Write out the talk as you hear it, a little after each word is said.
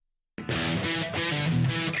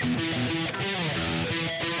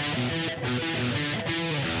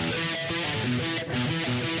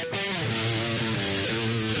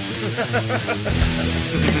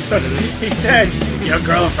So he said, your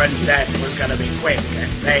girlfriend's death was going to be quick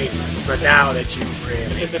and painless, but now that you've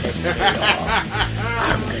really pissed me off,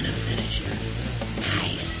 I'm going to finish it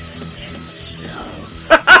nice and slow.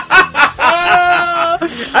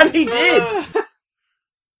 And he did!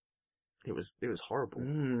 It was horrible.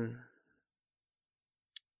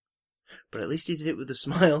 But at least he did it with a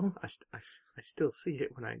smile. I still see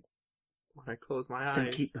it when I close my eyes.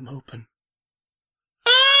 Then keep them open.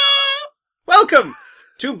 Welcome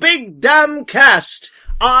to Big Damn Cast.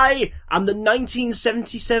 I am the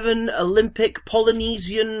 1977 Olympic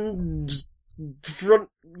Polynesian front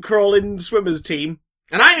crawling swimmers team.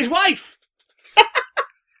 And I'm his wife!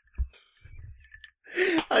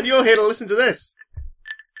 And you're here to listen to this.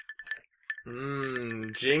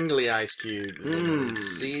 Jingly ice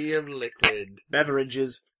cubes. Sea of liquid.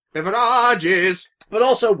 Beverages. Beverages! But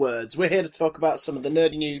also words. We're here to talk about some of the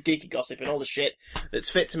nerdy news, geeky gossip, and all the shit that's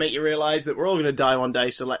fit to make you realise that we're all going to die one day,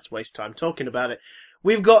 so let's waste time talking about it.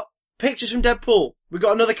 We've got pictures from Deadpool. We've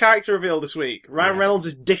got another character reveal this week. Ryan Reynolds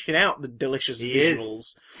is dishing out the delicious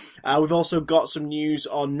visuals. We've also got some news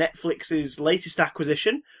on Netflix's latest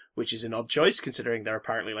acquisition, which is an odd choice, considering they're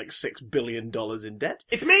apparently like $6 billion in debt.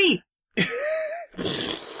 It's me!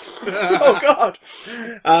 Oh God!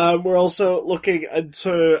 We're also looking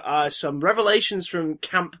into some revelations from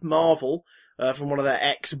Camp Marvel, from one of their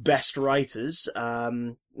ex-best writers.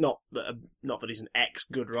 Not that he's an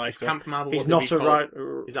ex-good writer. Camp Marvel. He's not a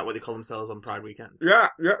writer. Is that what they call themselves on Pride Weekend? Yeah,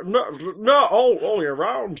 no, all year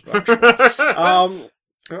round.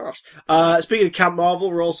 Gosh. Speaking of Camp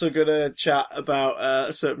Marvel, we're also going to chat about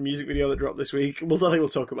a certain music video that dropped this week. I think we'll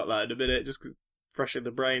talk about that in a minute, just because fresh in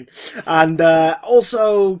the brain. And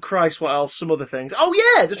also, Christ, what else? Some other things. Oh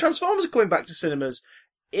yeah, the Transformers are coming back to cinemas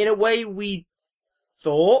in a way we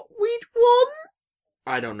thought we'd want.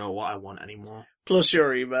 I don't know what I want anymore. Plus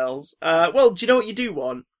your emails. Well, do you know what you do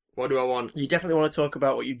want? What do I want? You definitely want to talk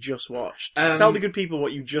about what you just watched. Tell the good people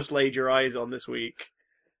what you just laid your eyes on this week.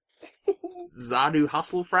 Zadu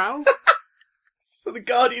Hasselfrau? So the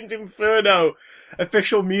Guardians Inferno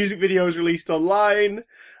official music video is released online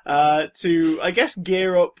to, I guess,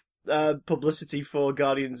 gear up publicity for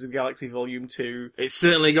Guardians of the Galaxy Volume 2. It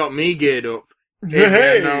certainly got me geared up. If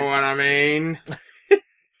you know what I mean.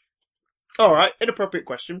 Alright, inappropriate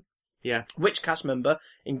question. Yeah. Which cast member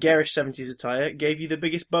in garish 70s attire gave you the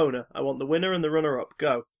biggest boner? I want the winner and the runner-up.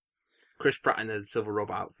 Go. Chris Pratt in the Silver Robe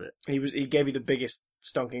outfit. He gave you the biggest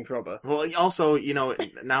stonking throbber. Well, also, you know,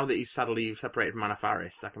 now that he's sadly separated from Anna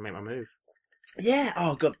Faris, I can make my move. Yeah,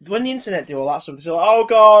 oh god. When the internet do all that stuff, they're like, oh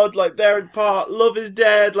god, like, they're apart, love is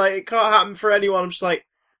dead, like, it can't happen for anyone. I'm just like,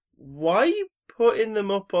 why are you putting them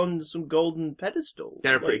up on some golden pedestal? They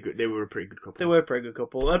were a pretty good couple. They were a pretty good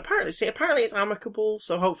couple. And apparently it's amicable,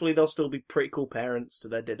 so hopefully they'll still be pretty cool parents to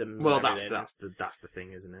their diddums. Well, that's the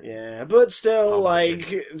thing, isn't it? Yeah, but still, like,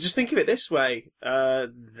 just think of it this way.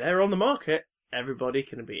 They're on the market. Everybody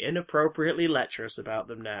can be inappropriately lecherous about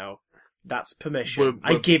them now. That's permission.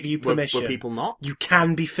 I give you permission. Were people not? You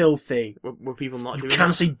can be filthy. Were people not You doing can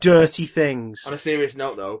that? say dirty things. On a serious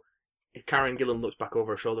note, though, if Karen Gillan looks back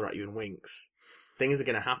over her shoulder at you and winks, things are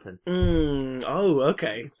going to happen. Oh,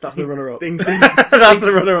 okay. So that's the runner-up. That's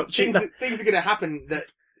the runner-up. Things are going to happen that,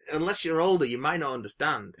 unless you're older, you might not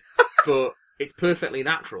understand. But it's perfectly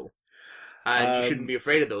natural. And you shouldn't be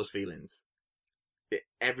afraid of those feelings.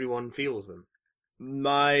 Everyone feels them.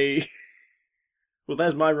 Well,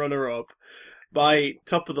 there's my runner-up. My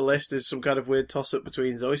top of the list is some kind of weird toss-up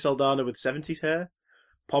between Zoe Saldana with 70s hair,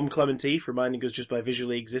 Pom Clemente, reminding us just by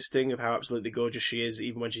visually existing of how absolutely gorgeous she is,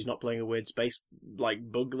 even when she's not playing a weird space, like,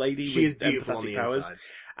 bug lady with empathetic powers.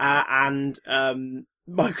 And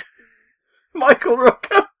Michael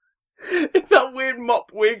Rooker in that weird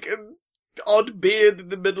mop wig and odd beard in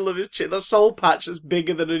the middle of his chin. That soul patch that's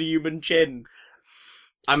bigger than a human chin.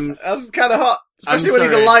 That's kind of hot. Especially when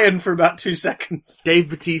he's a lion for about 2 seconds. Dave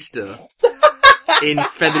Bautista in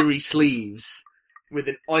feathery sleeves with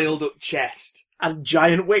an oiled up chest and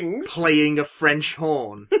giant wings playing a French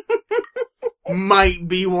horn might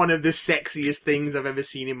be one of the sexiest things I've ever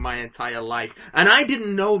seen in my entire life. And I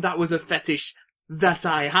didn't know that was a fetish that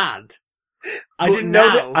I had. I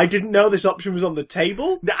didn't know this option was on the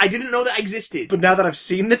table. I didn't know that existed. But now that I've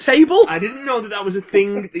seen the table, I didn't know that was a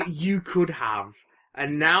thing that you could have.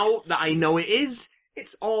 And now that I know it is,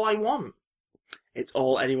 it's all I want. It's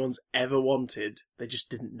all anyone's ever wanted. They just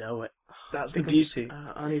didn't know it. That's the beauty.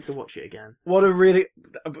 I need to watch it again.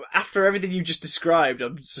 After everything you just described,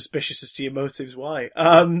 I'm suspicious as to your motives why.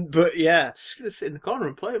 But yeah. I'm just gonna sit in the corner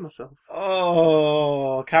and play it myself.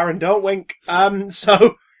 Oh, Karen, don't wink.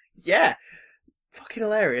 So, yeah. Fucking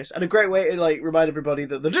hilarious. And a great way to, like, remind everybody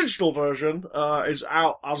that the digital version, is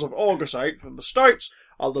out as of August 8th in the States,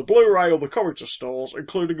 and the Blu-ray will be coming to stores,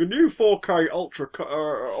 including a new 4K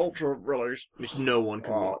Ultra release. Which no one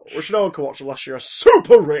can watch. Which no one can watch unless you're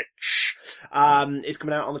super rich. It's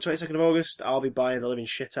coming out on the 22nd of August. I'll be buying the living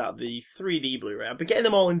shit out of the 3D Blu-ray. I've been getting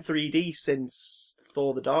them all in 3D since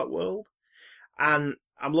Thor: The Dark World. And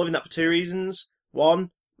I'm loving that for two reasons.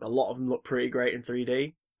 One, a lot of them look pretty great in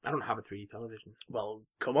 3D. I don't have a 3D television. Well,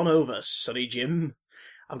 come on over, Sonny Jim.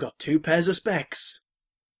 I've got 2 pairs of specs.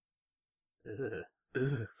 Ugh.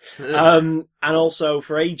 And also,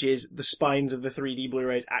 for ages, the spines of the 3D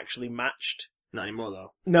Blu-rays actually matched. Not anymore,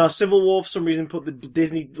 though. No, Civil War, for some reason, put the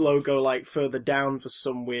Disney logo, like, further down for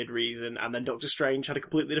some weird reason, and then Doctor Strange had a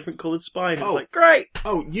completely different coloured spine. It's like, great!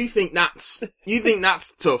 Oh, you think that's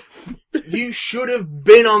tough? You should have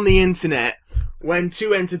been on the internet when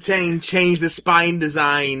 2 Entertain changed the spine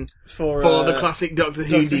design for the classic Doctor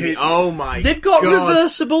Who DVD. Oh my They've got God.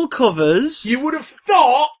 reversible covers. You would have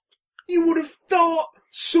thought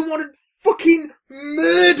someone had fucking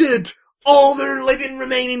murdered all their living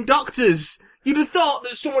remaining Doctors. You'd have thought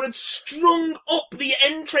that someone had strung up the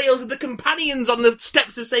entrails of the companions on the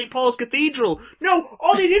steps of St. Paul's Cathedral. No,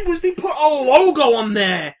 all they did was they put a logo on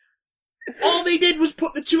there. All they did was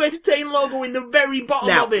put the 2 Entertain logo in the very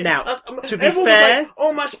bottom of it. Now, to be everyone fair, was like,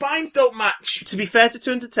 oh, my spines don't match. To be fair to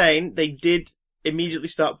 2 Entertain, they did immediately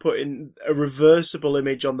start putting a reversible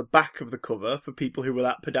image on the back of the cover for people who were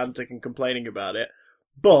that pedantic and complaining about it.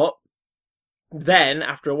 But then,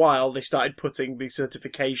 after a while, they started putting the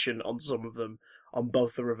certification on some of them, on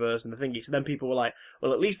both the reverse and the thingy. So then people were like,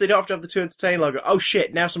 well, at least they don't have to have the 2 Entertain logo. Oh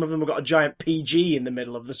shit, now some of them have got a giant PG in the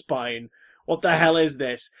middle of the spine. What the hell is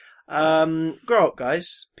this? Grow up,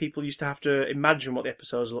 guys. People used to have to imagine what the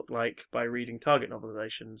episodes look like by reading Target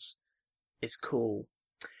novelizations. It's cool.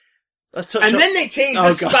 Let's touch and on... then they changed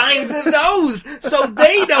the spines of those, so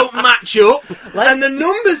they don't match up, and the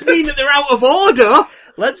numbers mean that they're out of order.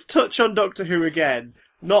 Let's touch on Doctor Who again.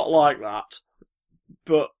 Not like that.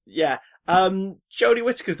 But, yeah. Jodie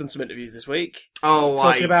Whittaker's done some interviews this week. Oh,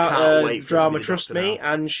 talking about can't wait for drama, it to be Trust Doctor Me,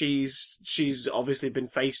 now. and she's obviously been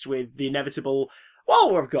faced with the inevitable,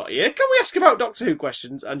 well, we've got you, can we ask about Doctor Who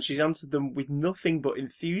questions? And she's answered them with nothing but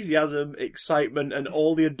enthusiasm, excitement, and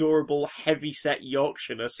all the adorable, heavy-set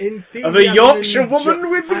Yorkshireness of a Yorkshire woman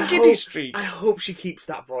with the giddy streak. I hope she keeps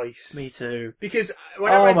that voice. Me too. Because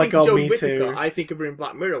whenever I think of me Jodie Whittaker, too. I think of her in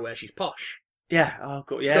Black Mirror, where she's posh. Yeah, oh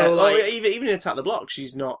god, yeah. So, like, even in Attack the Block,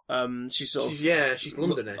 she's not. She's sort of. She's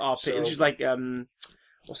Londoner. So. She's like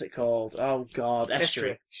what's it called? Oh god,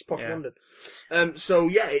 Estrie. She's posh London. So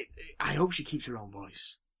yeah, I hope she keeps her own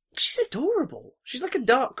voice. She's adorable. She's like a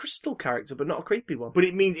Dark Crystal character, but not a creepy one. But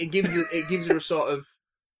it means it gives her a sort of.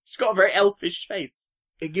 She's got a very elfish face.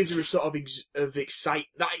 It gives her a sort of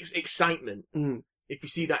excitement. Mm. If you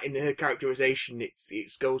see that in her characterization, it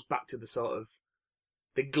goes back to the sort of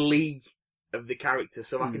the glee of the character,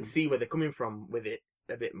 so I can see where they're coming from with it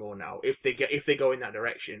a bit more now. If they go in that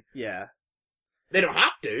direction, Yeah. they don't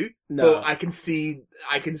have to. No. But I can see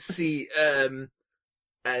how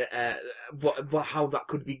that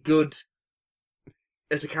could be good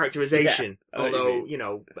as a characterization. Yeah, I know what you Although mean. you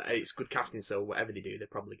know it's good casting, so whatever they do, they're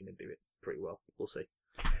probably going to do it pretty well. We'll see.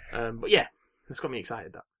 But yeah, it's got me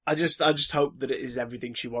excited. That. I just hope that it is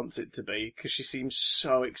everything she wants it to be, because she seems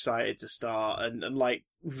so excited to start and like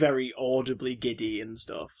very audibly giddy and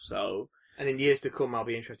stuff. So, and in years to come, I'll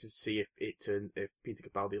be interested to see if Peter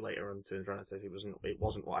Capaldi later on turns around and says it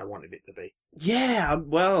wasn't what I wanted it to be. yeah,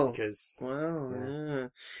 well, Yeah.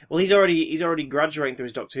 Well, he's already graduating through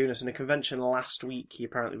his Doctor Who-ness. In a convention last week, he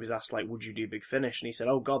apparently was asked, like, would you do Big Finish? And he said,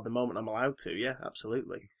 oh god, the moment I'm allowed to, yeah,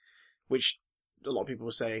 absolutely. Which a lot of people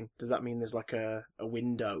were saying, does that mean there's like a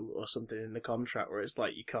window or something in the contract where it's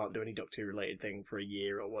like you can't do any Doctor Who related thing for a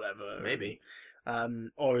year or whatever? Maybe.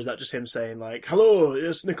 Or is that just him saying like, hello,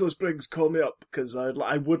 yes, Nicholas Briggs, call me up, because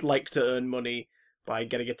I would like to earn money by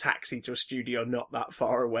getting a taxi to a studio not that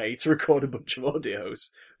far away to record a bunch of audios.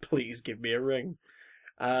 Please give me a ring.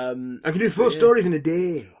 I can do 4 stories in a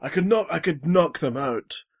day. I could knock them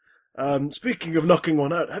out. Speaking of knocking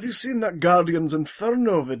one out, have you seen that Guardians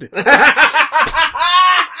Inferno video?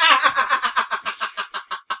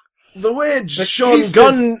 The way Sean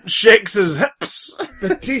Gunn shakes his hips.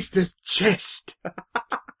 Batista's chest.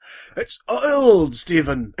 It's oiled,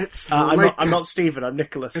 Stephen. It's I'm not Stephen, I'm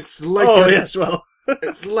Nicholas. It's like yes, well.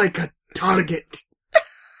 It's like a target.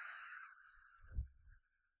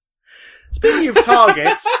 Speaking of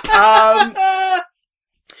targets,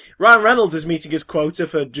 Ryan Reynolds is meeting his quota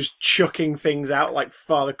for just chucking things out like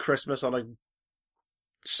Father Christmas on a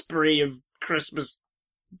spree of Christmas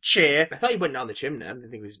cheer. I thought he went down the chimney. I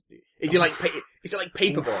didn't think it was... Is it like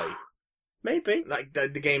Paperboy? Maybe. Like the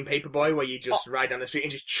game Paperboy, where you just ride down the street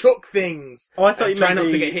and just chuck things. Oh, I thought you try meant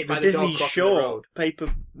not to get hit by the Disney dog crossing the short road. Paper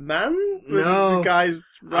Man. No. The guys.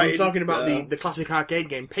 I'm talking about the classic arcade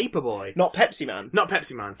game Paperboy. Not Pepsi Man. Not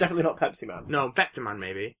Pepsi Man. Definitely not Pepsi Man. No, Vector Man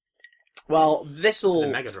maybe. Well, The this'll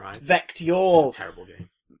Mega Drive. vect It's your a terrible game.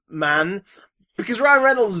 man. Because Ryan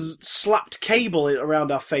Reynolds slapped Cable around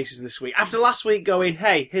our faces this week. After last week going,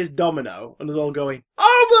 hey, here's Domino. And us all going,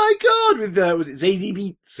 oh my god, with, was it Zazie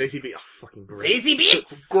Beetz? Zazie Beetz. Oh, fucking great. Zazie Beetz!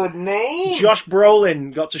 Such a good name! Josh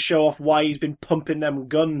Brolin got to show off why he's been pumping them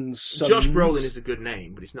guns, sons. Josh Brolin is a good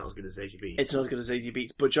name, but it's not as good as Zazie Beetz. It's not as good as Zazie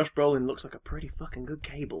Beetz, but Josh Brolin looks like a pretty fucking good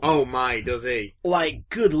Cable. Oh my, does he? Like,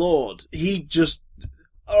 good lord. He just...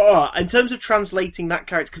 in terms of translating that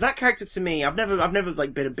character, because that character to me, I've never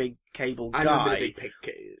like been a big Cable guy. I've never been a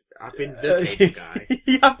big I've been the Cable guy.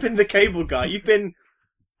 You have been the Cable guy. You've been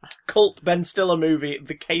cult Ben Stiller movie,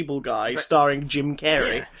 The Cable Guy, starring Jim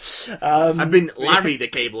Carrey. Yeah. I've been Larry the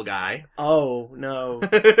Cable guy. Oh no,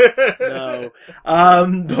 no.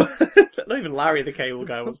 But not even Larry the Cable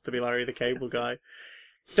Guy wants to be Larry the Cable Guy.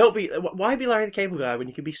 Don't be. Why be Larry the Cable Guy when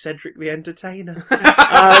you can be Cedric the Entertainer?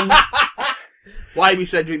 Why be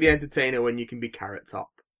Cedric the Entertainer when you can be Carrot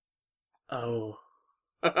Top? Oh.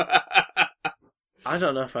 I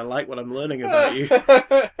don't know if I like what I'm learning about you.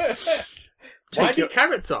 Why be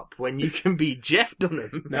Carrot Top when you can be Jeff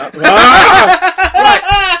Dunham? No. Right.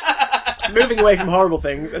 Moving away from horrible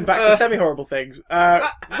things and back to semi-horrible things.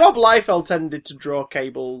 Rob Liefeld tended to draw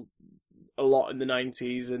Cable a lot in the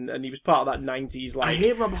 90s, and he was part of that 90s, like, I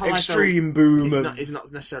hear Rob Liefeld extreme boom. He's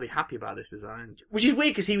not necessarily happy about this design. Which is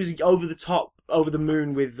weird, because he was over the top, over the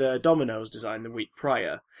moon with Domino's design the week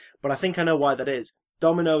prior. But I think I know why that is.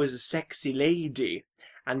 Domino is a sexy lady,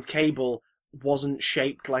 and Cable wasn't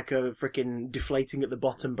shaped like a frickin' deflating at the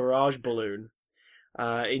bottom barrage balloon.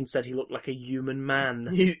 Instead, he looked like a human man.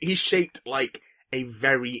 He's shaped like a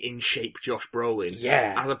very in-shape Josh Brolin.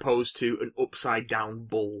 Yeah. As opposed to an upside-down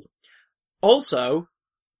bull. Also,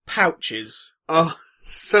 pouches. Oh,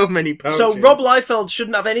 so many pouches. So Rob Liefeld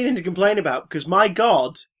shouldn't have anything to complain about, because my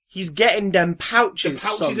god, he's getting them pouches. The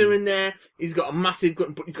pouches son. are in there. He's got a massive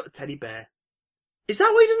gun, but he's got a teddy bear. Is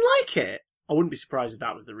that why he doesn't like it? I wouldn't be surprised if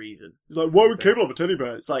that was the reason. He's like, why would Cable have a teddy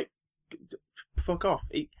bear? It's like, fuck off.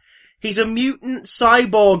 He's a mutant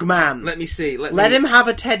cyborg man. Let me see. Let him have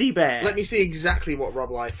a teddy bear. Let me see exactly what Rob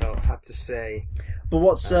Liefeld had to say. But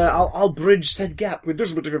what's I'll bridge said gap with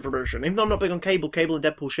this bit of information. Even though I'm not big on Cable and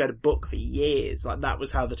Deadpool shared a book for years. Like, that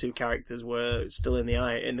was how the two characters were still in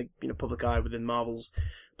the public eye within Marvel's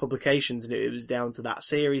publications, and it was down to that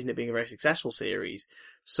series and it being a very successful series.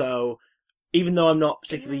 So even though I'm not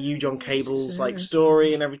particularly huge on Cable's like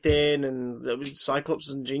story and everything, and Cyclops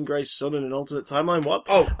and Jean Grey's son in an alternate timeline, what?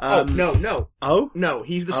 No. Oh? No,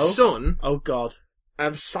 he's the son Oh god.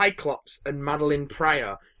 of Cyclops and Madeline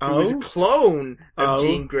Pryor, who Oh? was a clone of Oh?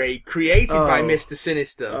 Jean Grey, created by Oh. Mr.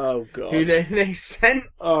 Sinister. Oh god. Who they sent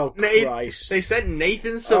Oh Christ. they sent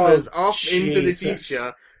Nathan Summers Oh, off into the Jesus.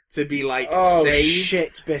 future to be like Oh saved.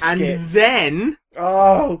 shit biscuits. And then,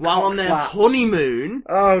 while while on their honeymoon,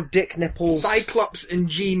 oh dick nipples. Cyclops and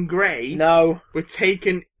Jean Grey No. were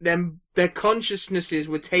taken. Their consciousnesses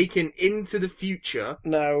were taken into the future,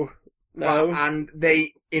 No. and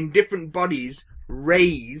they, in different bodies,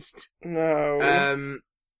 raised. No.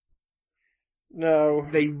 No.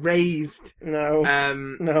 They raised. No.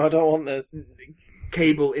 No, I don't want this.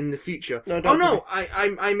 Cable in the future. No, don't. Oh no,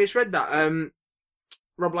 I misread that.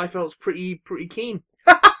 Rob Liefeld's pretty keen.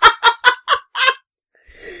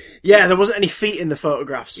 Yeah, there wasn't any feet in the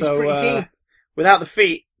photograph, so He's pretty keen. without the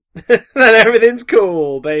feet, then everything's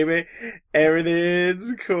cool, baby.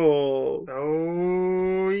 Everything's cool.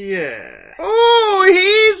 Oh yeah. Oh,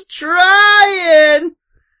 he's trying!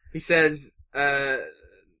 He says,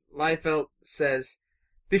 Liefeld says,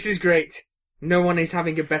 "This is great. No one is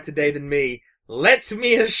having a better day than me. Let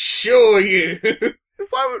me assure you."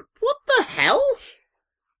 What the hell?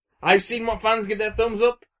 I've seen what fans give their thumbs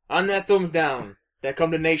up and their thumbs down, their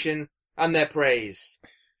condemnation and their praise.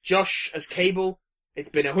 Josh as Cable, it's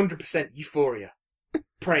been 100% euphoria,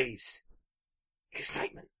 praise,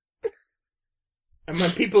 excitement. And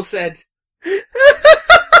when people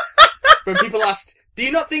asked, "Do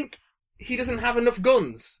you not think he doesn't have enough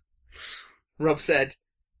guns?" Rob said,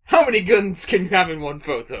 "How many guns can you have in one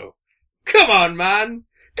photo? Come on, man!"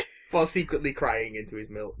 While secretly crying into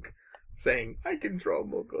his milk, saying, "I can draw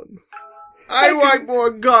more guns. I want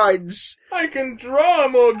more guns. I can draw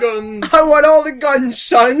more guns. I want all the guns,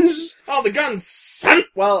 sons. All the guns, son!"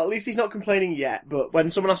 Well, at least he's not complaining yet, but when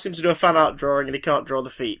someone asks him to do a fan art drawing and he can't draw the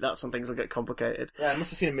feet, that's when things will get complicated. Yeah, I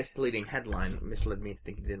must have seen a misleading headline that misled me to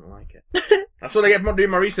think he didn't like it. That's what I get from not doing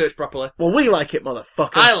my research properly. Well, we like it,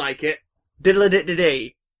 motherfucker. I like it.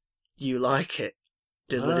 Diddle-a-dit-dee. You like it.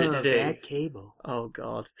 Diddle-a-dit-dee. Bad cable. Oh,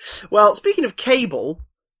 God. Well, speaking of cable...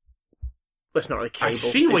 Well, it's not really cable. I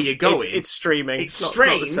see where you're going. It's streaming. It's not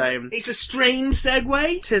strange. the same. It's a strange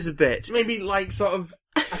segue. Tis a bit. Maybe like sort of,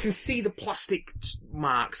 I can see the plastic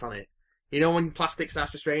marks on it. You know when plastic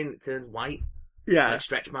starts to strain, it turns white? Yeah. Like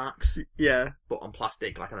stretch marks, Yeah. but on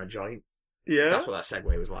plastic, like on a joint. Yeah. That's what that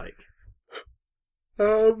segue was like.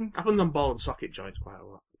 Um... Happens on ball and socket joints quite a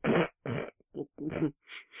lot.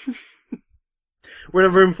 We're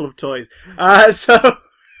in a room full of toys. So...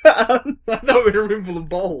 I thought we were in a room full of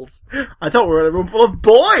balls. I thought we were in a room full of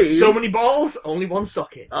boys! So many balls, only one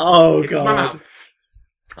socket. Oh, It's God. my mouth.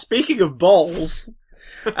 Speaking of balls,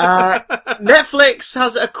 Netflix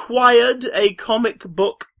has acquired a comic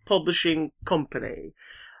book publishing company.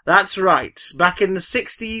 That's right. Back in the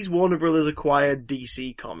 60s, Warner Brothers acquired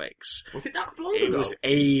DC Comics. Was it that long It ago? was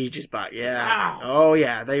ages back, yeah. Wow. Oh,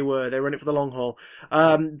 yeah, they were in it for the long haul.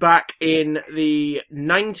 Back in the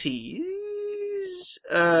 90s,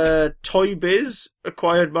 Toy Biz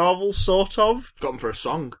acquired Marvel, sort of. Got them for a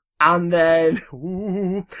song. And then,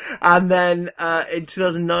 in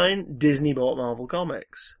 2009, Disney bought Marvel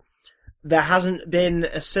Comics. There hasn't been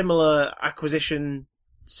a similar acquisition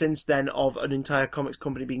since then of an entire comics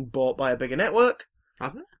company being bought by a bigger network.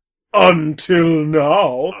 Hasn't it? Until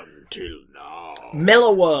now. Until now.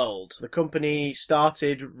 Miller World, the company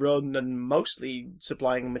started, run, and mostly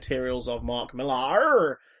supplying materials of Mark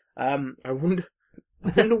Millar. I wonder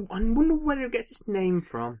where it gets its name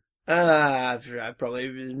from. Probably.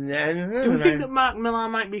 Do you think that Mark Millar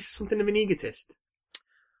might be something of an egotist?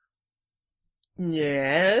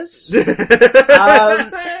 Yes.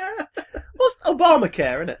 What's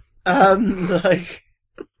Obamacare, innit?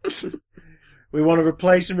 We want to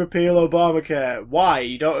replace and repeal Obamacare. Why?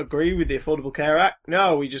 You don't agree with the Affordable Care Act?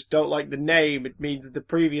 No, we just don't like the name. It means that the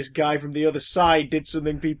previous guy from the other side did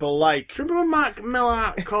something people like. Do you remember Mark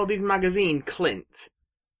Millar called his magazine Clint?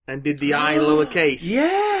 And did the I lowercase?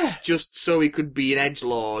 Yeah! Just so he could be an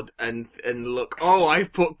edgelord and look, oh,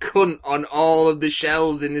 I've put cunt on all of the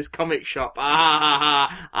shelves in this comic shop. Ah ha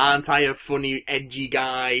ha! Aren't I a funny, edgy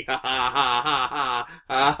guy? Ha ha ha ha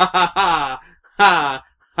ha ha ha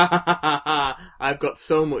ha ha! I've got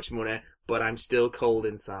so much money, but I'm still cold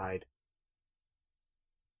inside.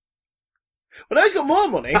 Well, now he's got more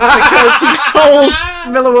money because he sold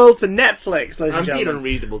Miller World to Netflix, ladies I'm and being gentlemen.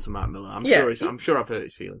 unreasonable to Mark Miller. I'm sure I've hurt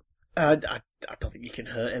his feelings. I don't think you can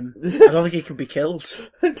hurt him. I don't think he can be killed.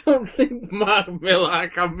 I don't think Mark Miller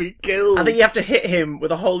can be killed. I think you have to hit him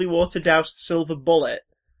with a holy water doused silver bullet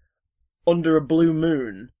under a blue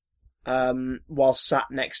moon, while sat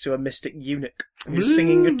next to a mystic eunuch who's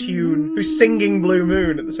singing a tune, who's singing Blue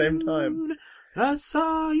Moon at the same time. I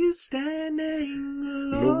saw you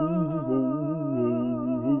standing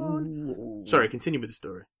alone. Sorry, continue with the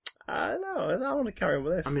story. No, I want to carry on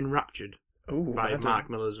with this. I'm enraptured Ooh, by I don't- Mark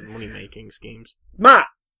Miller's money-making schemes. Matt,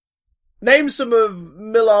 name some of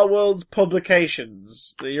Millar World's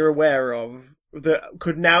publications that you're aware of that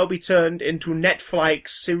could now be turned into Netflix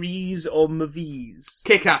series or movies.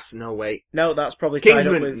 Kick-Ass, no wait. No, that's probably tied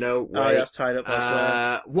Kingsman, up with... no Oh, wait. that's tied up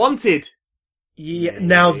elsewhere. Wanted. Yeah, maybe.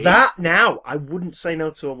 now, I wouldn't say no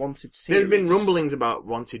to a Wanted series. There's been rumblings about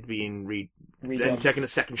Wanted being Redone. and taking a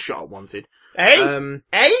second shot at Wanted.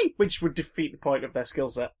 Hey? Which would defeat the point of their skill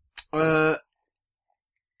set.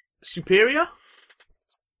 Superior?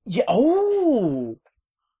 Yeah, oh!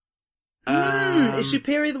 Is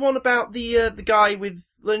Superior the one about the guy with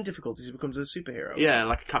learning difficulties who becomes a superhero? Yeah,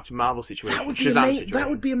 like a Captain Marvel situation. That would be Shazam situation. That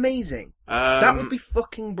would be amazing. That would be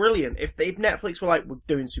fucking brilliant if Netflix were like, we're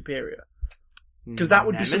doing Superior. Because that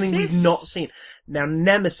would be something we've not seen. Now,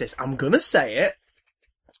 Nemesis, I'm gonna say it.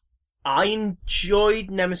 I enjoyed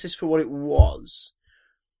Nemesis for what it was.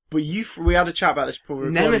 But we had a chat about this before we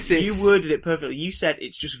recorded. Nemesis. You worded it perfectly. You said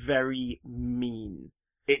it's just very mean.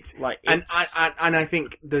 It's Like, and it's... I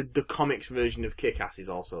think the comics version of Kick-Ass is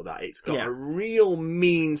also that it's got Yeah. a real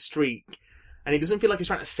mean streak, and it doesn't feel like it's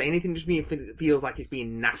trying to say anything. Just it feels like it's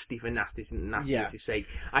being nasty for nastiness' sake.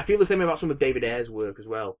 I feel the same about some of David Ayer's work as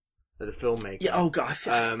well as a filmmaker. Yeah, oh god,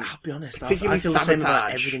 I'll be honest. I particularly feel the same about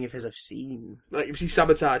Sabotage. everything of his I've seen. Like you see,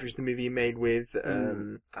 Sabotage was the movie he made with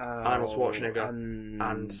Arnold Schwarzenegger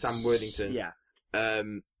and Sam Worthington. Yeah.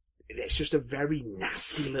 It's just a very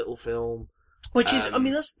nasty little film. Which is, I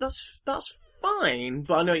mean, that's fine,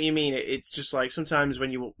 but I know what you mean. It's just like sometimes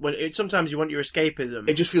sometimes you want your escapism.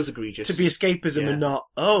 It just feels egregious to be escapism Yeah. and not.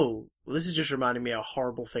 Oh, well, this is just reminding me how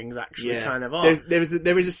horrible things actually kind of are. There is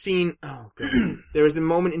a scene. Oh god! There is a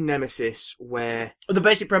moment in Nemesis where The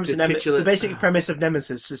basic premise the the basic premise of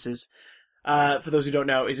Nemesis is, for those who don't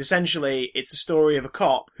know, is essentially it's the story of a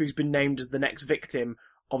cop who's been named as the next victim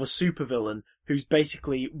of a supervillain who's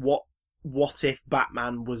basically what if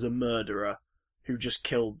Batman was a murderer who just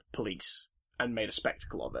killed police and made a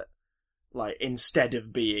spectacle of it, like instead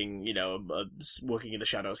of being a working in the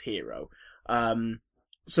shadows hero.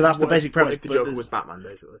 So that's the basic premise. What if the Joker was Batman,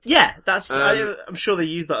 basically? Yeah, that's. I'm sure they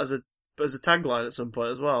use that as a tagline at some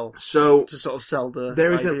point as well. So to sort of sell the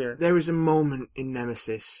there is idea. there is a moment in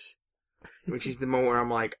Nemesis, which is the moment where I'm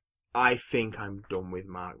like, I think I'm done with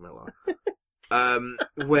Mark Miller.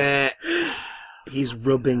 Where he's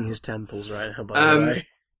rubbing his temples right now, by the way.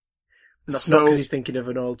 And that's not because he's thinking of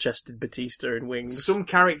an oil-chested Batista in Wings. Some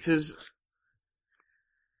characters,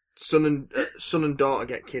 son and daughter,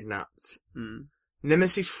 get kidnapped. Mm.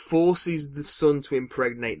 Nemesis forces the son to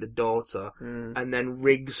impregnate the daughter, and then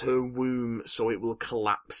rigs her womb so it will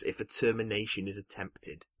collapse if a termination is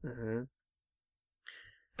attempted. Mm-hmm.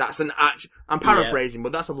 That's an I'm paraphrasing,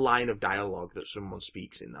 but that's a line of dialogue that someone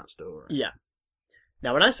speaks in that story. Yeah.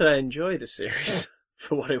 Now, when I said I enjoy the series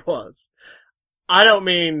for what it was, I don't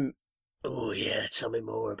mean, oh yeah, tell me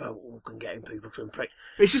more about Hulk and getting people to impregnate.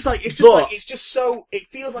 It feels like it's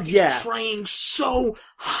trying so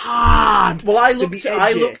hard. Well, I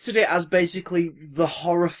looked at it as basically the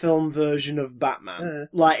horror film version of Batman.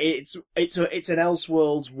 Like it's an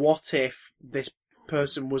Elseworlds. What if this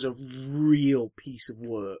person was a real piece of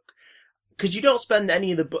work? Because you don't spend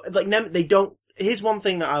any of the they don't. Here's one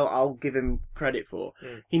thing that I'll give him credit for.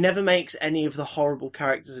 He never makes any of the horrible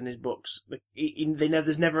characters in his books.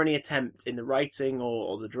 There's never any attempt in the writing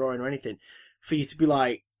or the drawing or anything for you to be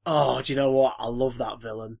like, oh, do you know what? I love that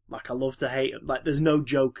villain. Like, I love to hate him. Like, there's no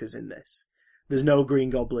Jokers in this. There's no Green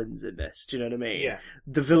Goblins in this. Do you know what I mean? Yeah.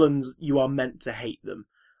 The villains, you are meant to hate them.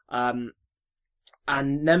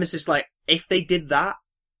 And Nemesis, like, if they did that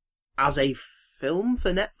as a film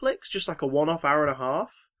for Netflix, just like a one-off hour and a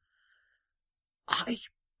half, I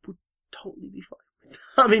would totally be fine with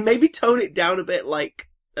that. I mean, maybe tone it down a bit, like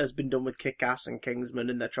has been done with Kick-Ass and Kingsman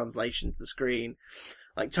in their translation to the screen.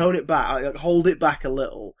 Like, tone it back, like, hold it back a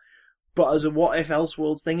little. But as a what if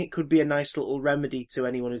Elseworlds thing, it could be a nice little remedy to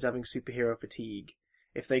anyone who's having superhero fatigue.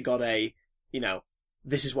 If they got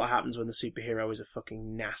this is what happens when the superhero is a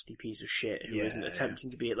fucking nasty piece of shit who isn't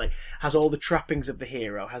attempting to be it. Like, has all the trappings of the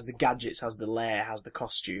hero, has the gadgets, has the lair, has the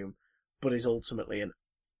costume, but is ultimately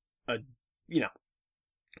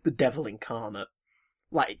the devil incarnate.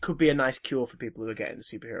 Like, it could be a nice cure for people who are getting the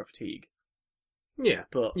superhero fatigue. Yeah.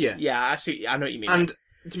 But, I know what you mean. And,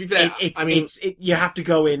 to be fair, you have to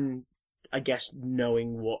go in, I guess,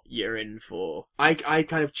 knowing what you're in for. I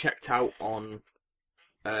kind of checked out on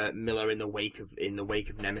Miller in the wake of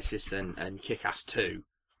Nemesis and Kick-Ass 2,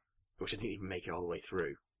 which I didn't even make it all the way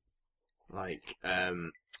through. Like,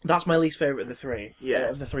 that's my least favourite of the three. Yeah.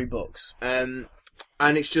 Of the three books.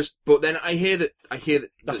 And it's just, but then I hear that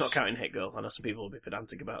that's not counting Hit Girl. I know some people will be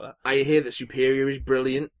pedantic about that. I hear that Superior is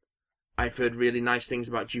brilliant. I've heard really nice things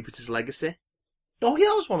about Jupiter's Legacy. Oh yeah,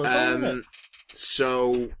 that was one as well, wasn't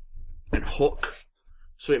it? And Hook.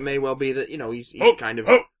 So it may well be that, he's kind of...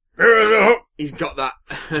 He's got that...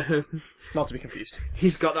 Not to be confused.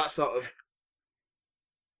 He's got that sort of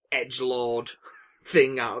edgelord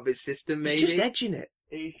thing out of his system, maybe. He's just edging it.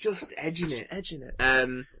 He's just edging it. Edging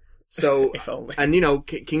it. So, if only. And,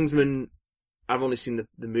 Kingsman, I've only seen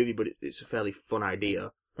the movie, but it's a fairly fun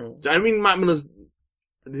idea. Mm. I mean, there's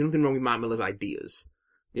nothing wrong with Matt Miller's ideas.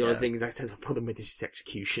 The only thing is, I said, the problem with this is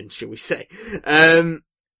execution, shall we say.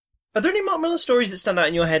 Are there any Mark Millar stories that stand out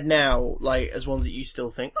in your head now, like, as ones that you still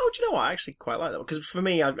think, oh, do you know what, I actually quite like that one? Because for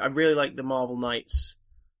me, I really like the Marvel Knights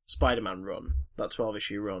Spider-Man run, that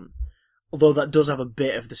 12-issue run. Although that does have a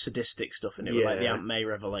bit of the sadistic stuff in it, with, like, the Aunt May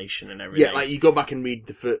revelation and everything. Yeah, like, you go back and read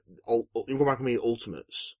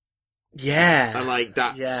Ultimates. Yeah. And, like,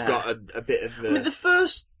 that's got a bit of... I mean, the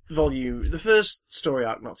first story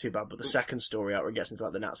arc, not too bad, but the second story arc, where it gets into,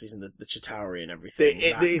 like, the Nazis and the Chitauri and everything,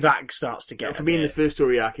 that starts to get... For me, in the first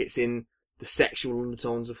story arc, it's in the sexual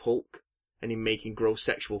undertones of Hulk, and in making gross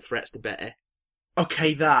sexual threats to Betty.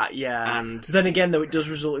 Okay, that, yeah. And then again, though, it does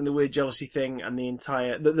result in the weird jealousy thing and the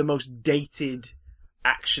entire... The most dated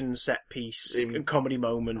action set piece and comedy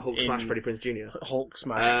moment Hulk smash Freddie Prinze Jr. Hulk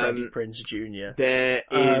smash Freddie Prinze Jr. There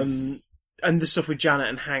is... and the stuff with Janet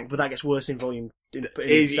and Hank, but that gets worse in volume...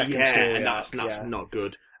 In second story and that's arc, not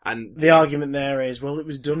good. And The argument there is, well, it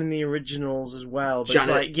was done in the originals as well, but it's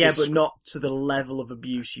Janet like, yeah, dis- but not to the level of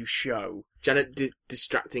abuse you show. Janet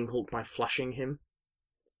distracting Hulk by flashing him.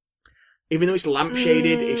 Even though it's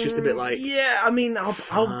lampshaded, it's just a bit like... Yeah, I mean, I won't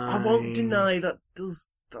Fine. deny that does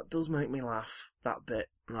make me laugh, that bit.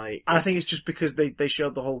 Like, And I think it's just because they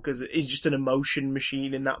showed the Hulk as he's just an emotion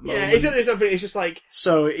machine in that moment. yeah, it's just like...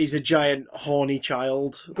 So he's a giant horny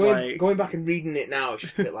child. Going back and reading it now, it's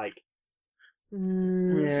just a bit like...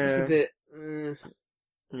 It's just a bit...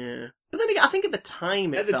 Yeah. But then again, I think at the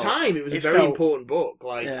time At the time, it was a very important book.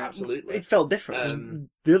 Like, yeah, absolutely. It felt different.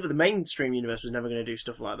 The mainstream universe was never going to do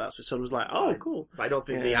stuff like that, so it sort of was like, oh, cool. But I don't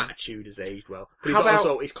think the Yeah. attitude has aged well. But How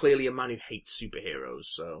about- he's clearly a man who hates superheroes,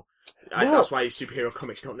 so... Well- that's why his superhero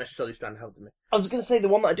comics don't necessarily stand out to me. I was going to say the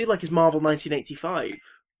one that I do like is Marvel 1985.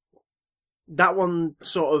 That one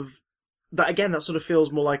sort of, that sort of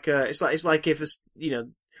feels more like it's like if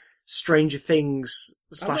Stranger Things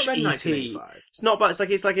 / I've not read E.T. 1985. It's not, but it's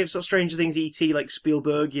like if sort of Stranger Things E.T. like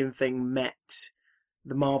Spielbergian thing met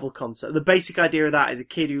the Marvel concept. The basic idea of that is a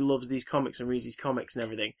kid who loves these comics and reads these comics and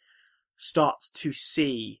everything starts to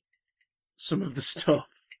see some of the stuff.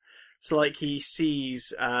 So like he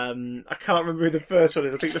sees, I can't remember who the first one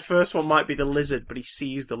is. I think the first one might be the lizard, but he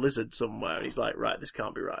sees the lizard somewhere and he's like, right, this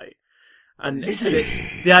can't be right. And it's,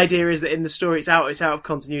 the idea is that in the story it's out of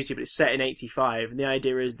continuity, but it's set in 85, and the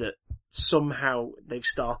idea is that somehow they've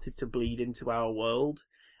started to bleed into our world,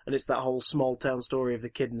 and it's that whole small town story of the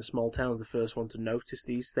kid in the small town is the first one to notice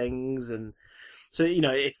these things, and so,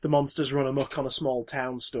 it's the monsters run amok on a small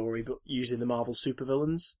town story, but using the Marvel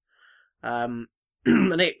supervillains. And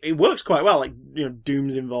it works quite well, like,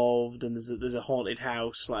 Doom's involved, and there's a haunted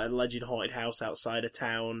house, like an alleged haunted house outside a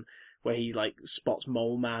town, where he, like, spots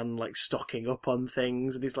Mole Man, like, stocking up on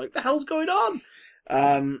things, and he's like, the hell's going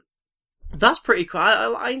on? That's pretty cool.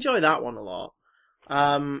 I enjoy that one a lot.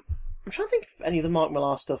 I'm trying to think of any of the Mark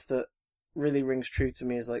Millar stuff that really rings true to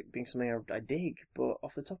me as, like, being something I dig, but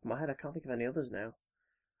off the top of my head, I can't think of any others now.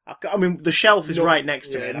 I mean, the shelf is right next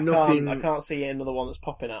to it. I can't see another one that's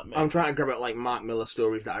popping at me. I'm trying to grab out, like, Mark Millar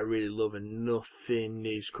stories that I really love, and nothing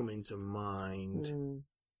is coming to mind.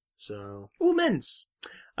 So... Men's.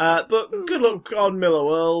 But good luck on Miller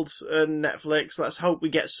World and Netflix. Let's hope we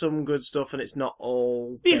get some good stuff and it's not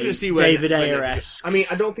all David Ayer-esque. I mean,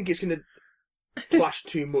 I don't think it's going to clash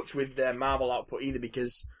too much with their Marvel output either,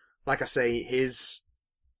 because, like I say, his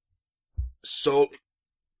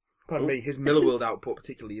Miller World output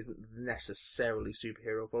particularly isn't necessarily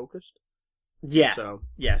superhero focused. Yeah. So,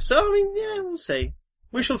 I mean, we'll see.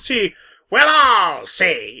 We shall see. We'll all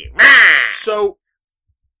see. So...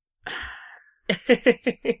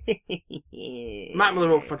 Matt Miller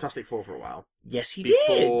wrote Fantastic Four for a while. Yes, he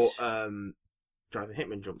before, did. Jonathan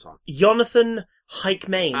Hickman jumped on. Jonathan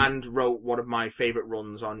Hickman. And wrote one of my favourite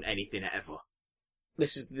runs on anything ever.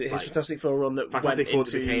 This is his Fantastic Four run that Fantastic went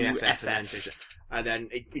Four into became FF. And then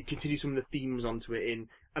it continued some of the themes onto it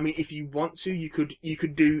I mean, if you want to, you could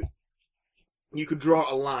draw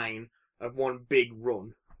a line of one big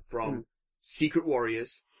run from Secret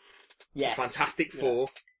Warriors to Fantastic Four,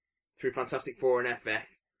 through Fantastic Four and FF,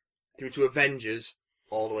 through to Avengers,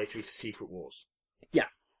 all the way through to Secret Wars. Yeah.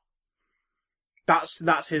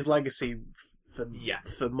 That's his legacy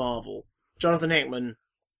for Marvel. Jonathan Hickman,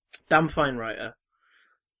 damn fine writer.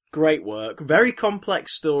 Great work. Very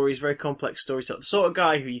complex stories, very complex storytelling. The sort of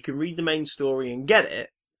guy who you can read the main story and get it,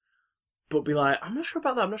 but be like, I'm not sure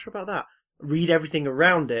about that. Read everything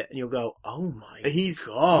around it and you'll go, oh my god. He's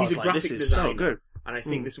a graphic this is designer. so good. And I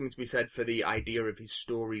think there's something to be said for the idea of his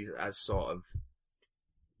stories as sort of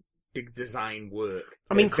big design work.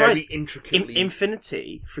 I mean, very Christ, intricately...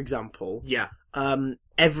 Infinity, for example. Yeah.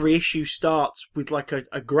 Every issue starts with like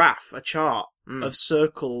a graph, a chart of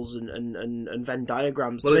circles and Venn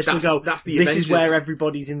diagrams. Well, that's the Avengers. Is where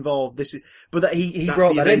everybody's involved. But he that's brought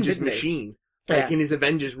the that Avengers in, didn't machine. He? Like in his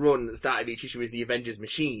Avengers run, at the start of each issue is the Avengers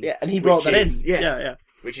machine. Yeah, and he brought that in. Yeah.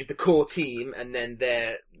 Which is the core team, and then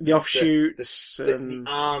the offshoots, the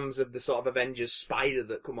arms of the sort of Avengers spider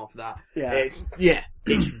that come off that. Yeah, it's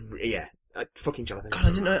fucking Jonathan. God,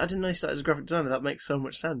 I didn't know he started as a graphic designer. That makes so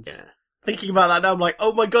much sense. Yeah. Thinking about that now, I'm like,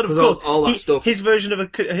 oh my god, of course. All that stuff. His version of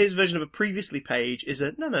a previously page is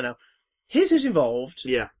no. Here's who's involved.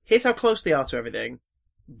 Yeah. Here's how close they are to everything.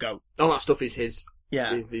 Go. All that stuff is his.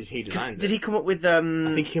 Yeah. He designs it. Did he come up with I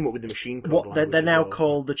think he came up with the machine code. What they're now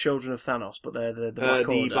called the Children of Thanos, but they're the Black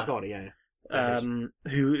Order. The Black Order, yeah.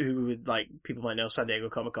 Who like people might know San Diego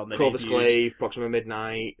Comic Con. Call the Slave, Proxima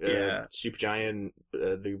Midnight, Supergiant,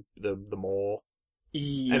 the Maw.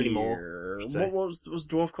 Ebony Maw. What was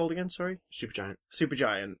Dwarf called again? Sorry,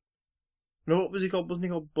 Supergiant. No, what was he called? Wasn't he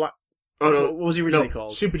called Black Oh no, What was he originally no,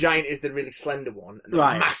 called? Supergiant is the really slender one, and the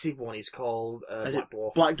Right. massive one is called Is Black it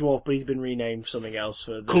Dwarf. Black Dwarf, but he's been renamed for something else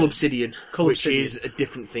for the... Cull Obsidian, Cull which Obsidian. is a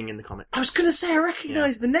different thing in the comics. I was going to say, I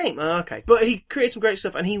recognise the name. Oh, okay. But he created some great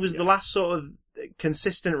stuff, and he was the last sort of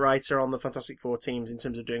consistent writer on the Fantastic Four teams in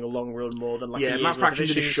terms of doing a long run more than like a Yeah, year's Matt worth of Fraction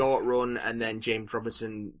did a issues. short run, and then James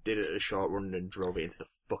Robinson did a short run and drove it into the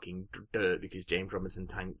fucking dirt because James Robinson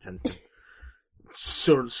tends to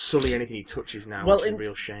sully anything he touches now, Well, which is a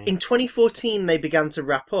real shame. In 2014, they began to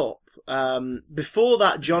wrap up. Before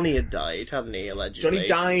that, Johnny had died, hadn't he, allegedly? Johnny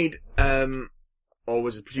died, or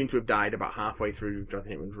was presumed to have died about halfway through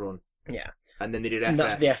Jonathan Hickman's run. Yeah. And then they did FF. And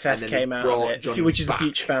that's the FF and then came they out brought of it, Johnny which is back. the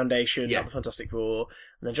Future Foundation, Yeah. not the Fantastic Four.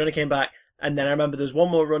 And then Johnny came back, and then I remember there was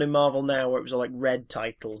one more run in Marvel Now where it was all like red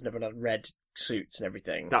titles, and everyone had red suits and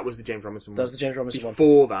everything. That was the James Robinson one. That was the James Robinson one.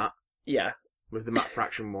 Before that Yeah. was the Matt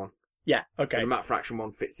Fraction one. Yeah, So okay. the Matt Fraction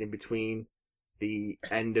one fits in between the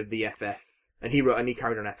end of the FF, and he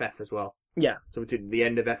carried on FF as well. Yeah. So between the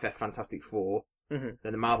end of FF Fantastic Four, Mhm.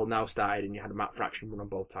 then the Marvel Now started, and you had a Matt Fraction run on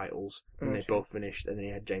both titles, and they Okay. both finished, and then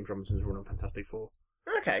you had James Robinson's run on Fantastic Four.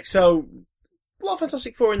 Okay, so a lot of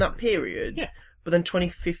Fantastic Four in that period. Yeah. But then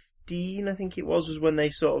 2015, I think it was when they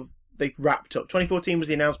they wrapped up. 2014 was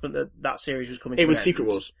the announcement that that series was coming to It was an Secret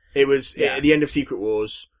end. Wars. It was Yeah. at the end of Secret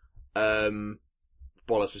Wars.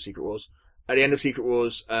 Spoilers for Secret Wars. At the end of Secret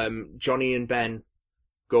Wars, Johnny and Ben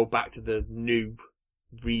go back to the new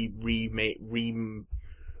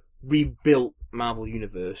rebuilt Marvel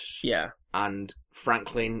Universe, Yeah. and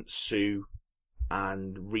Franklin, Sue,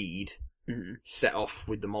 and Reed Mhm. set off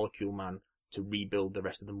with the Molecule Man to rebuild the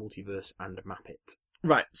rest of the multiverse and map it.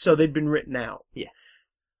 Right, so they'd been written out.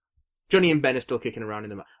 Johnny and Ben are still kicking around in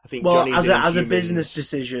the map. I think Well, Johnny's in as a Inhumans. business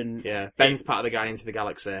decision, Yeah, Ben's part of the Guardians of the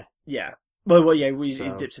Galaxy. yeah. Well, yeah, he's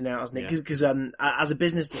So, dipped in and out, hasn't he? yeah. Because as a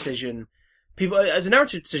business decision, people, as a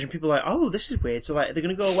narrative decision, people are like, oh, this is weird. So like, they're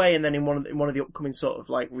going to go away, and then in one of the upcoming sort of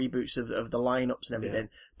like reboots of the lineups and everything,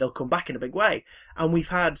 they'll come back in a big way.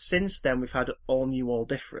 And since then, we've had all new, all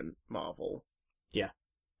different Marvel. Yeah.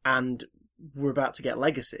 And we're about to get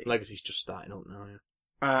Legacy. Legacy's just starting up now, yeah.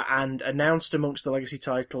 And announced amongst the Legacy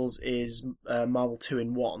titles is Marvel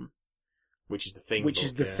 2-in-1. Which is the Thing Which book,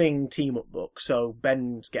 is the yeah. Thing team-up book. So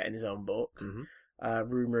Ben's getting his own book. Mhm.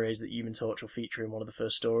 Rumour is that Human Torch will feature in one of the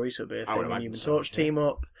first stories, so it'll be a I would Thing and imagine Human so, Torch yeah.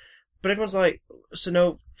 team-up. But everyone's like, so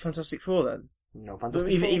no Fantastic Four then? No,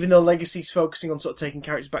 Fantastic Four. Even though Legacy's focusing on sort of taking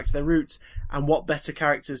characters back to their roots, and what better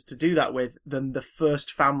characters to do that with than the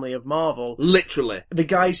first family of Marvel? Literally. The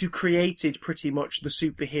guys who created pretty much the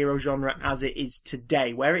superhero genre as it is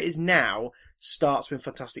today. Where it is now starts with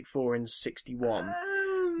Fantastic Four in 61.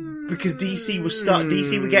 Because DC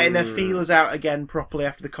were getting their feelers out again properly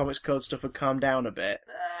after the Comics Code stuff had calmed down a bit.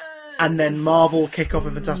 And then Marvel kick off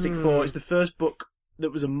with Fantastic Four. It's the first book that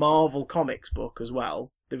was a Marvel Comics book as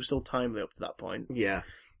well. They were still timely up to that point. Yeah.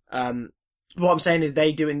 What I'm saying is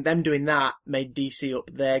doing that made DC up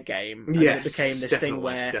their game. And Yes, it became this thing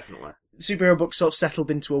where Definitely. superhero books sort of settled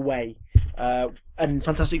into a way. And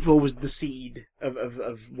Fantastic Four was the seed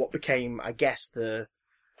of what became, I guess, the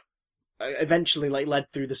eventually led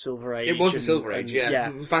through the Silver Age. It was the and- Silver Age, and- yeah.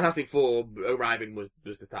 Fantastic Four arriving was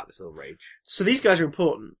the start of the Silver Age. So these guys are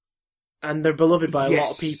important, and they're beloved by a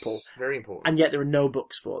lot of people, Very important. and yet there are no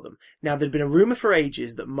books for them. Now, there'd been a rumour for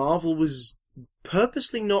ages that Marvel was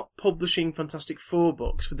purposely not publishing Fantastic Four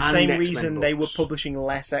books for the And same X-Men reason they were books. publishing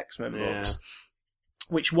less X-Men Yeah. books,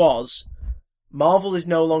 which was, Marvel is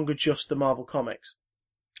no longer just the Marvel Comics.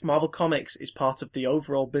 Marvel Comics is part of the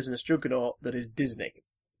overall business juggernaut that is Disney.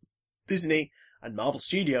 Disney and Marvel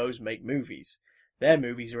Studios make movies. Their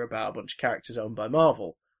movies are about a bunch of characters owned by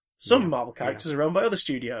Marvel. Some Yeah, Marvel characters are owned by other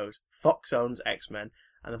studios. Fox owns X-Men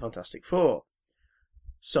and the Fantastic Four.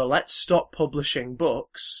 So let's stop publishing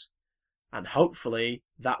books, and hopefully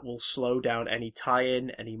that will slow down any tie-in,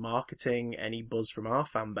 any marketing, any buzz from our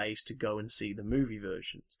fan base to go and see the movie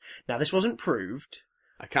versions. Now, this wasn't proved.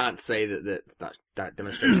 I can't say that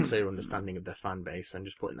demonstrates a clear understanding of their fan base. I'm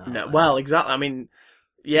just putting that out No, there. well, exactly. I mean,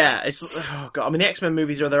 yeah, it's, oh God. I mean, the X-Men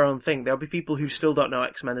movies are their own thing. There'll be people who still don't know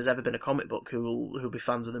X-Men has ever been a comic book who'll be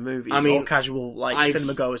fans of the movies. I mean, or casual,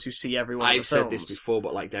 cinema goers who see every one of I've the said films. this before,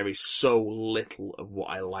 but there is so little of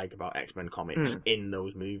what I like about X-Men comics in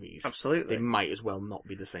those movies. Absolutely. They might as well not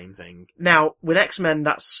be the same thing. Now, with X-Men,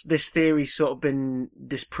 this theory's sort of been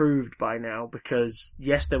disproved by now, because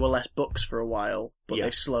yes, there were less books for a while, but Yeah.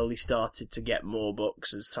 they've slowly started to get more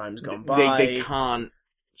books as time's gone by. They can't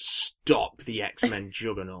stop the X-Men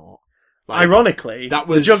juggernaut. Ironically, that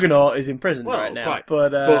was- the Juggernaut is in prison Well, right now, quite.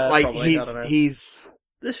 but probably, I don't know. he's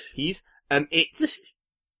it's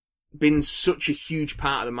been such a huge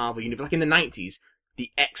part of the Marvel universe. In the 90s,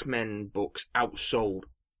 the X-Men books outsold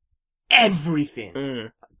everything.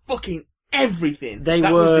 Fucking everything. They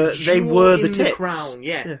were the in tits. the crown.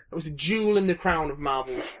 Yeah, that was the jewel in the crown of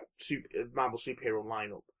Marvel's Marvel superhero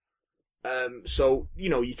lineup. So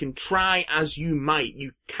you can try as you might,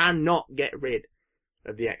 you cannot get rid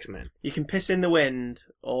of the X-Men. You can piss in the wind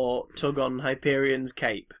or tug on Hyperion's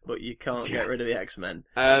cape, but you can't get rid of the X-Men.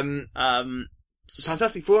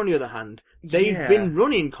 Fantastic Four, on the other hand, they've Yeah. been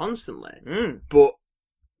running constantly, but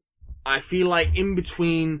I feel like in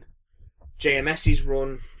between JMS's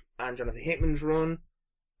run and Jonathan Hickman's run,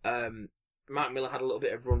 Mark Miller had a little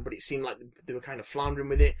bit of run, but it seemed like they were kind of floundering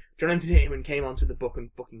with it. Jonathan Hickman came onto the book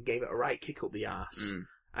and fucking gave it a right kick up the arse,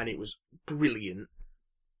 and it was brilliant.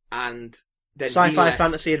 And then sci-fi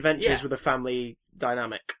fantasy adventures with a family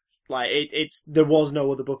dynamic. Like it's there was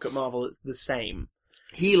no other book at Marvel. It's the same.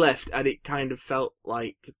 He left, and it kind of felt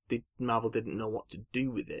like Marvel didn't know what to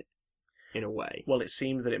do with it, in a way. Well, it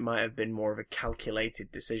seems that it might have been more of a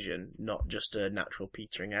calculated decision, not just a natural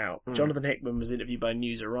petering out. Jonathan Hickman was interviewed by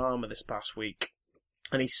Newsarama this past week,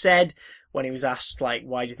 and he said, when he was asked, like,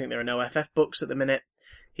 why do you think there are no FF books at the minute?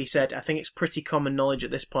 He said, I think it's pretty common knowledge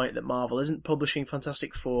at this point that Marvel isn't publishing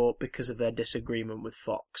Fantastic Four because of their disagreement with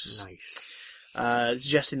Fox. Nice.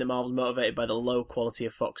 Suggesting that Marvel's motivated by the low quality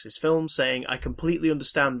of Fox's films, saying, I completely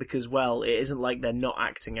understand because, well, it isn't like they're not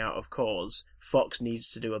acting out of cause. Fox needs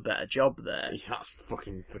to do a better job there. That's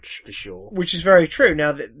fucking for sure. Which is very true.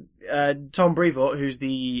 Now, Tom Brevoort, who's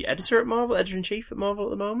the editor-in-chief at Marvel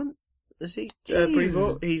at the moment, is he?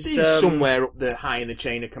 Brevoort? He's somewhere up the high in the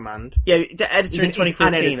chain of command. Yeah, editor in 2014. He's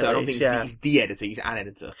an editor. I don't think he's the editor, he's an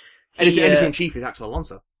editor. Editor-in-chief is Axel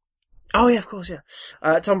Alonso. Oh yeah, of course,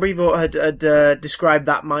 yeah. Tom Brevoort had described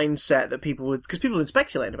that mindset that people would, because people have been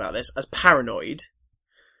speculating about this, as paranoid.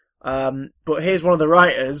 But here's one of the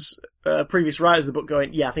writers, previous writers of the book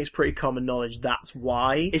going, yeah, I think it's pretty common knowledge, that's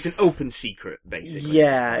why. It's an open secret, basically.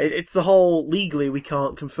 Yeah, it's the whole, legally we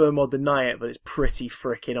can't confirm or deny it, but it's pretty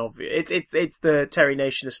frickin' obvious. It's the Terry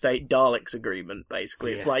Nation Estate Daleks agreement,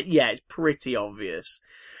 basically. It's like, yeah, it's pretty obvious.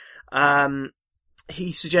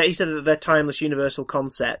 He said that they're timeless universal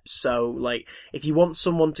concepts, so, like, if you want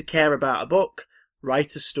someone to care about a book,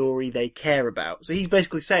 write a story they care about. So he's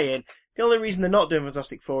basically saying, the only reason they're not doing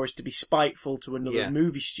Fantastic Four is to be spiteful to another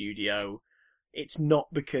movie studio. It's not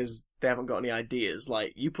because they haven't got any ideas.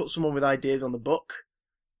 Like, you put someone with ideas on the book,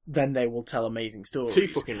 then they will tell amazing stories. Too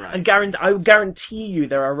fucking right. And I guarantee you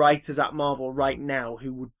there are writers at Marvel right now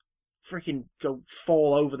who would freaking go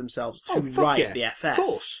fall over themselves to write the FF. Of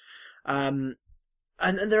course.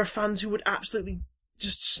 And there are fans who would absolutely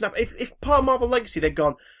just snap. If part of Marvel Legacy they'd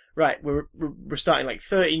gone, right, we're starting like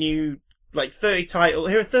 30 titles.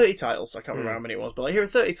 Here are 30 titles. I can't remember how many it was, but like, here are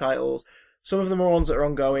 30 titles. Some of them are ones that are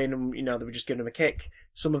ongoing, and they were just giving them a kick.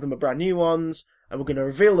 Some of them are brand new ones, and we're going to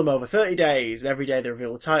reveal them over 30 days. And every day they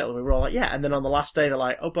reveal the title, and we were all like, yeah. And then on the last day, they're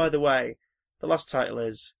like, oh, by the way, the last title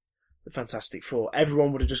is The Fantastic Four.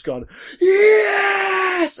 Everyone would have just gone,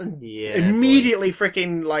 yes! And immediately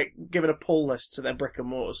freaking, like, given a pull list to their brick and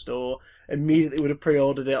mortar store. Immediately would have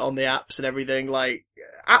pre-ordered it on the apps and everything. Like,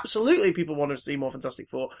 absolutely people want to see more Fantastic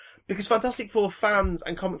Four. Because Fantastic Four fans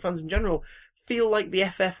and comic fans in general feel like the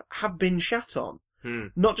FF have been shat on.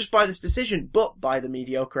 Not just by this decision, but by the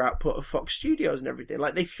mediocre output of Fox Studios and everything.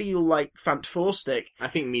 Like, they feel like Fant Four Stick. I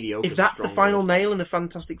think mediocre. If that's the final nail in the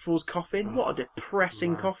Fantastic Four's coffin, what a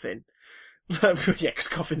depressing coffin. Yeah, because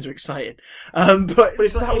coffins are exciting. But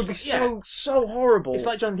it's like, that would be so horrible. It's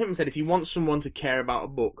like John Hickman said, if you want someone to care about a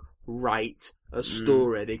book, write a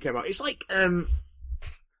story they care about. It's like,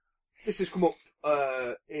 this has come up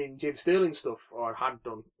in James Sterling stuff, or had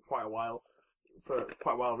done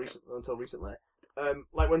until recently.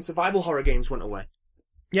 Like when survival horror games went away.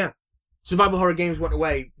 Yeah. Survival horror games went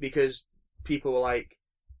away because people were like,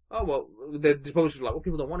 oh, well, they're supposed to be like, well,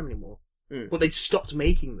 people don't want them anymore. But they'd stopped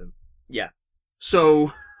making them. Yeah.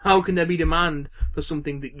 So, how can there be demand for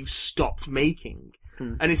something that you've stopped making?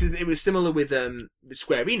 And it was similar with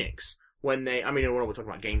Square Enix, when they, I mean, we're talking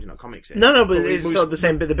about games and not comics here. No, but it's sort of the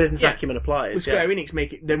same, but the business acumen applies. With Square Enix,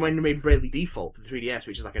 when they made Bravely Default for the 3DS,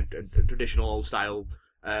 which is like a traditional old style,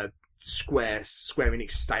 Square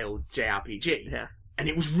Enix style JRPG. Yeah. And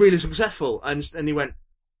it was really successful, and they went,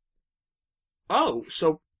 oh,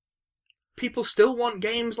 so people still want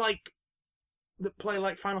games like, that play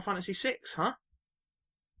like Final Fantasy VI, huh?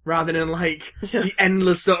 Rather than like the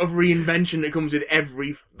endless sort of reinvention that comes with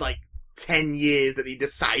every like 10 years that they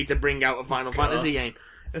decide to bring out a Final Fantasy game.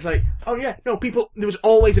 It's like, oh yeah, no, there was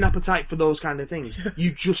always an appetite for those kind of things.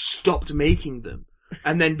 You just stopped making them.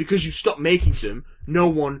 and then because you stopped making them, no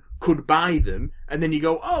one could buy them, and then you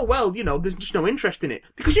go, oh, well, you know, there's just no interest in it.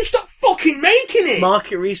 Because you stopped fucking making it!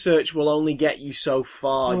 Market research will only get you so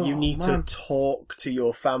far. Oh, you need man. to talk to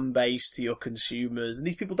your fan base, to your consumers, and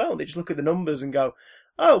these people don't. They just look at the numbers and go,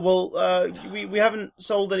 oh, well, we haven't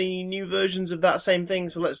sold any new versions of that same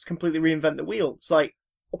thing, so let's completely reinvent the wheel. It's like,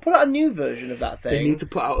 well, put out a new version of that thing. They need to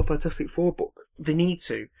put out a Fantastic Four book. They need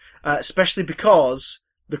to. Especially because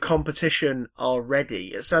the competition are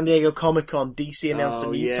ready. At San Diego Comic-Con, DC announced a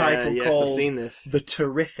new title called I've seen this. The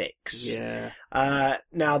Terrifics. Yeah.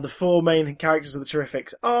 Now, the four main characters of the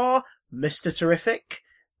Terrifics are Mr. Terrific,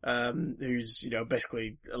 who's,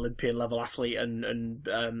 basically Olympian-level athlete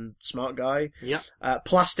and smart guy. Yep.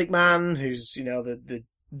 Plastic Man, who's, the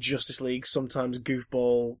Justice League, sometimes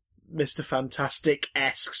goofball, Mr.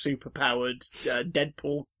 Fantastic-esque, superpowered,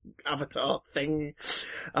 Deadpool avatar thing.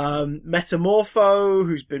 Metamorpho,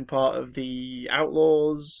 who's been part of the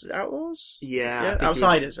Outlaws? Yeah.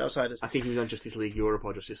 Outsiders. I think he was on Justice League Europe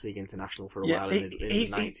or Justice League International for a while in the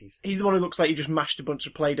 90s. He's the one who looks like he just mashed a bunch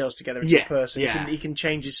of Play-Dohs together into a person. Yeah. He can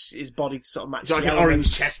change his body to sort of match He's like the an elements.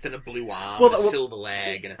 orange chest and a blue arm and a silver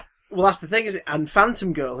leg and a... Well, that's the thing, and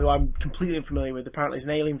Phantom Girl, who I'm completely unfamiliar with, apparently is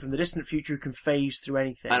an alien from the distant future who can phase through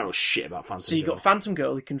anything. I don't know shit about Phantom Girl. So you've got Phantom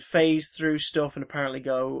Girl who can phase through stuff and apparently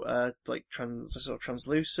go, sort of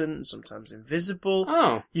translucent and sometimes invisible.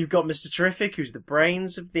 Oh. You've got Mr. Terrific, who's the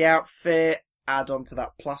brains of the outfit. Add on to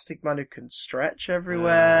that Plastic Man who can stretch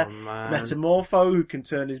everywhere. Oh, man. Metamorpho, who can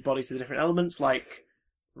turn his body to the different elements, like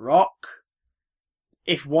rock.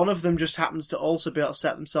 If one of them just happens to also be able to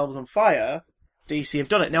set themselves on fire... DC have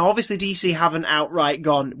done it. Now, obviously, DC haven't outright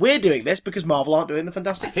gone, we're doing this because Marvel aren't doing the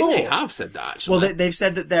Fantastic Four. I think they have said that, actually. Well, they've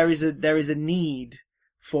said that there is a need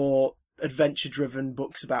for adventure-driven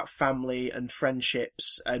books about family and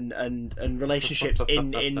friendships and relationships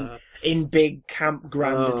in big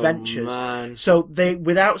campground adventures. Man. So they,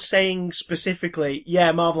 without saying specifically,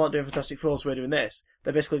 Marvel aren't doing Fantastic Four, so we're doing this,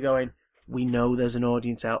 they're basically going, we know there's an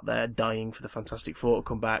audience out there dying for the Fantastic Four to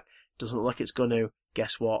come back. Doesn't look like it's going to.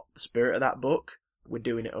 Guess what? The spirit of that book, we're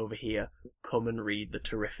doing it over here. Come and read The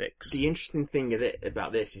Terrifics. The interesting thing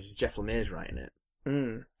about this is Jeff Lemire's writing it.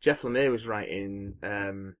 Mm. Jeff Lemire was writing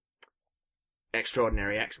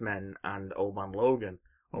Extraordinary X-Men and Old Man Logan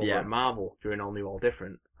over at Marvel during All New, All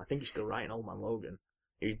Different. I think he's still writing Old Man Logan.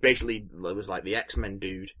 He basically was like the X-Men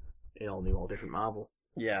dude in All New, All Different Marvel.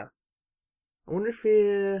 Yeah. I wonder if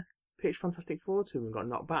he pitched Fantastic Four to him and got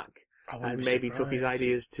knocked back. And maybe took his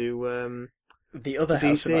ideas to the other to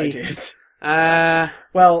house DC. of ideas.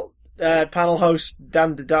 Panel host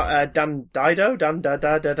Dan Dido,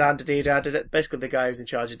 basically the guy who's in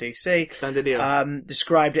charge of DC, Dan Didio.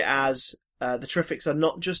 Described it as the Terrifics are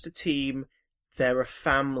not just a team, they're a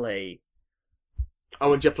family.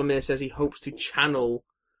 Oh, and Jeff Lemire says he hopes to channel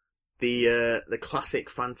the classic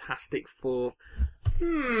Fantastic Four.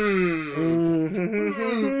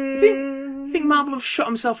 I think Marvel have shot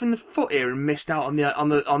himself in the foot here and missed out on a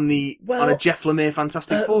Jeff Lemire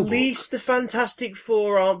Fantastic Four. At least the Fantastic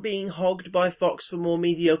Four aren't being hogged by Fox for more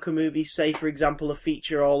mediocre movies. Say, for example, a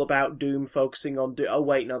feature all about Doom focusing on Doom. Oh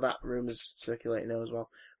wait, no, that rumour's circulating now as well.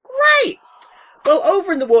 Great. Well,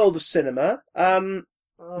 over in the world of cinema,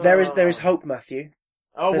 there is hope, Matthew.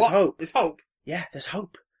 Oh, there's what? hope. There's hope. Yeah, there's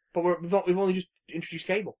hope. But we've only just introduced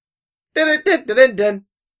Cable. Dun.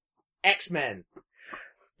 X-Men.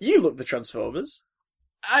 You love the Transformers.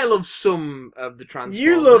 I love some of the Transformers.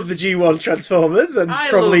 You love the G1 Transformers, and I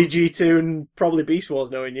probably love... G2 and probably Beast Wars,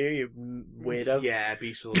 knowing you weirdo. Yeah,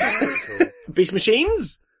 Beast Wars is pretty cool. Beast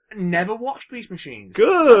Machines? Never watched Beast Machines.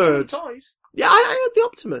 Good. Toys. Yeah, I had the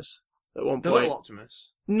Optimus at one The point. little Optimus.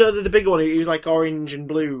 No, the bigger one. He was like orange and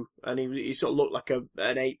blue, and he sort of looked like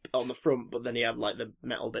an ape on the front, but then he had like the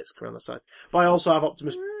metal bits around the side. But I also have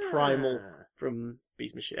Optimus Primal from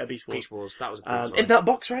Beast Wars. Beast Wars, that was a cool in that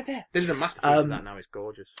box right there. There's a masterpiece of that now, it's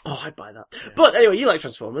gorgeous. Oh, I'd buy that. Yeah. But anyway, you like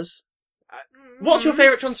Transformers. What's your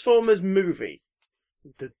favourite Transformers movie?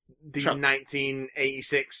 The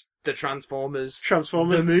 1986 The Transformers.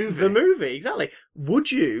 Transformers. The movie. The movie, exactly.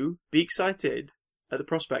 Would you be excited at the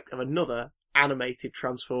prospect of another animated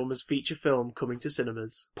Transformers feature film coming to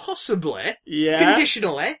cinemas? Possibly. Yeah.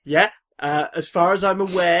 Conditionally. Yeah. As far as I'm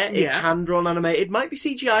aware, it's Yeah. hand-drawn animated. Might be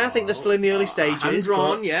CGI. I think they're still in the early stages.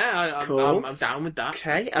 Hand-drawn, but- yeah. Cool. I'm down with that.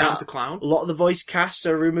 Okay. Down to clown. A lot of the voice cast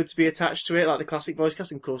are rumoured to be attached to it, like the classic voice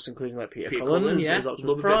cast, of course, including like Peter Cullen, yeah. as Optimus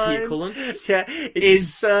Love a bit of Prime. Peter Cullen. Yeah,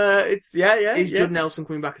 it's yeah. Is Judd Nelson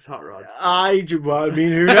coming back as Hot Rod? Well, I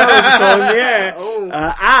mean, who knows? It's all in the air. Oh.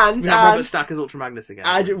 And We have Robert Stack as Ultra Magnus again.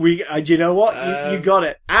 do you know what? You got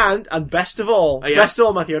it. And best of all, yeah. Matthew,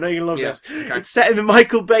 I know you're gonna love Yeah, this. okay. It's set in the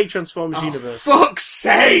Michael Bay Transformers Transformers universe. Fuck's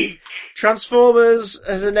sake! Transformers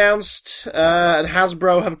has announced, and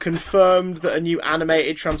Hasbro have confirmed that a new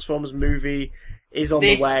animated Transformers movie is on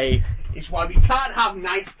the way. This is why we can't have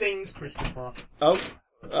nice things, Christopher.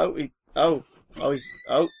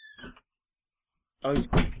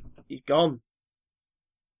 He's gone.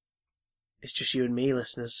 It's just you and me,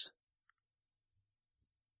 listeners.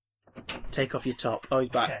 Take off your top. Oh, he's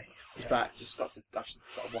back. Okay. He's back. I just got to wash the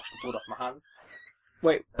blood off my hands.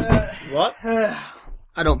 Wait, what?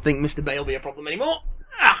 I don't think Mr. Bay will be a problem anymore.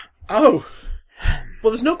 Oh.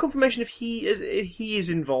 Well, there's no confirmation if he is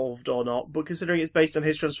involved or not, but considering it's based on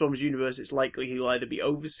his Transformers universe, it's likely he'll either be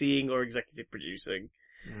overseeing or executive producing.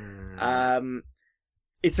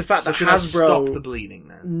 It's the fact that should Hasbro... I stop the bleeding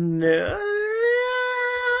then? No.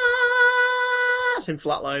 That's him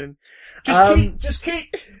flatlining. Just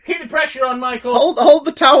keep the pressure on, Michael. Hold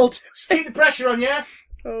the towel. Just keep the pressure on, yeah?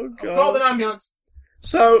 Oh, God. I'll call an ambulance.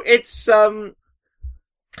 So, it's like,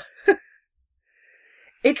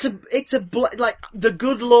 the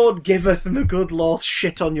good Lord giveth and the good Lord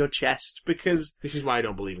shit on your chest, because This is why I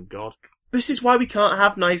don't believe in God. this is why we can't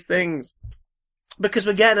have nice things. Because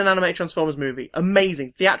we're getting an animated Transformers movie.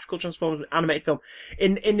 Amazing. Theatrical Transformers animated film.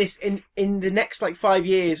 In the next, 5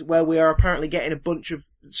 years, where we are apparently getting a bunch of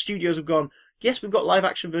studios have gone, yes, we've got live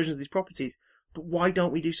action versions of these properties, but why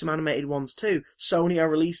don't we do some animated ones too? Sony are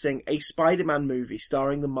releasing a Spider-Man movie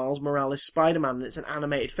starring the Miles Morales Spider-Man, and it's an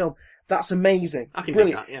animated film. That's amazing. I can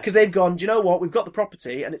Brilliant. get that, yeah. Because they've gone, do you know what? We've got the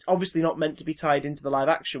property, and it's obviously not meant to be tied into the live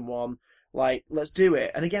action one. Let's do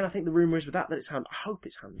it. And again, I think the rumour is with that it's I hope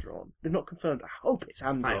it's hand-drawn. They've not confirmed. I hope it's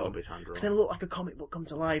hand-drawn. I hope it's hand-drawn. Because then it'll look like a comic book come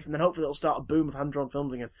to life, and then hopefully it'll start a boom of hand-drawn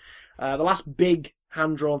films again. The last big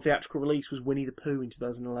hand-drawn theatrical release was Winnie the Pooh in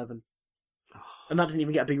 2011. And that didn't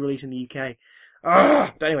even get a big release in the UK.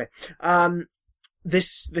 But anyway,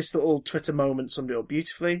 this little Twitter moment summed it up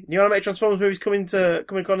beautifully. New animated Transformers movies coming to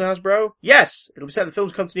Hasbro? Yes! It'll be set in the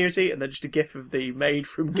film's continuity, and then just a gif of the maid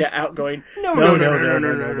from Get Out going, no. Oh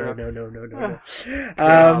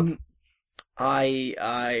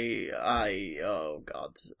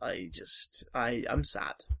God, I'm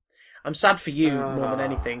sad. I'm sad for you more than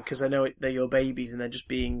anything, because I know they're your babies and they're just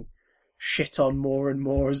being shit on more and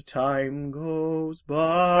more as time goes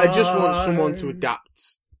by. I just want someone to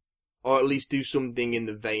adapt, or at least do something in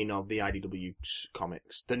the vein of the IDW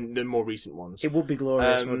comics, the more recent ones. It would be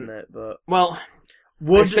glorious, wouldn't it? But well,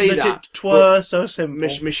 would say that that, it twere so simple.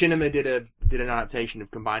 Machinima did an adaptation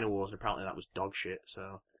of Combiner Wars, and apparently that was dog shit.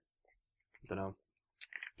 So I don't know.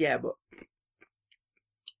 Yeah, but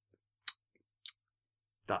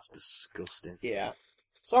that's disgusting. yeah.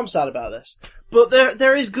 So I'm sad about this. But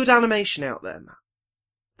there is good animation out there, Matt.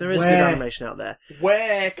 There is good animation out there.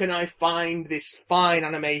 Where can I find this fine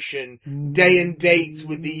animation, day and date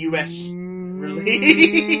with the US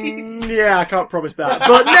release? Yeah, I can't promise that.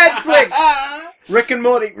 But Netflix! Rick and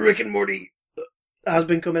Morty has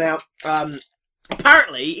been coming out.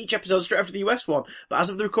 Apparently, each episode straight after the US one. But as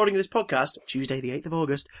of the recording of this podcast, Tuesday the 8th of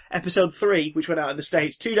August, episode 3, which went out in the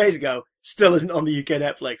States 2 days ago, still isn't on the UK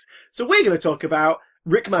Netflix. So we're going to talk about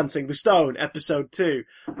Rick Mansing, The Stone, episode 2.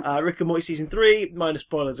 Rick and Morty season 3, minor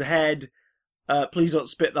spoilers ahead. Please don't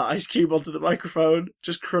spit that ice cube onto the microphone.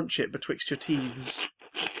 Just crunch it betwixt your teeths.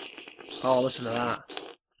 Oh, listen to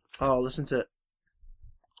that. Oh, listen to it.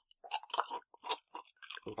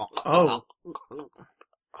 Oh.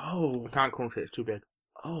 Oh. I can't crunch it, it's too big.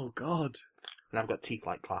 Oh, God. And I've got teeth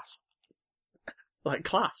like Class. Like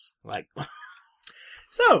class. Like...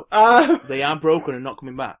 So, They are broken and not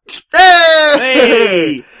coming back.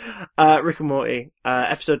 Hey! Rick and Morty,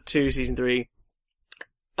 episode 2, season 3.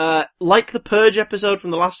 Like the Purge episode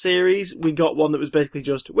from the last series, we got one that was basically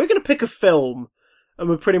just, we're gonna pick a film, and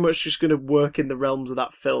we're pretty much just gonna work in the realms of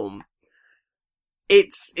that film.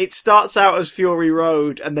 It starts out as Fury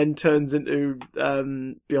Road, and then turns into,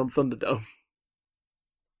 Beyond Thunderdome.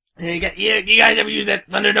 You guys ever use that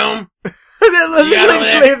Thunderdome?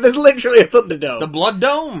 There's literally a Thunderdome. The Blood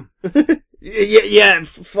Dome.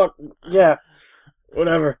 Fuck, yeah.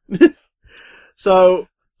 Whatever. So,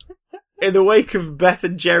 in the wake of Beth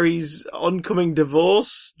and Jerry's oncoming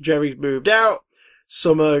divorce, Jerry's moved out.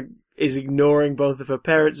 Summer is ignoring both of her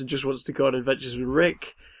parents and just wants to go on adventures with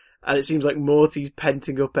Rick. And it seems like Morty's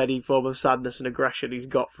penting up any form of sadness and aggression he's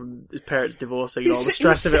got from his parents divorcing and all the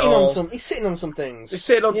stress of it all. He's sitting on some things. He's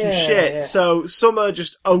sitting on some shit. Yeah. So Summer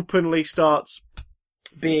just openly starts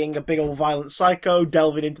being a big old violent psycho,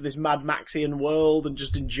 delving into this Mad Maxian world and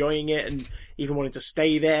just enjoying it, and even wanting to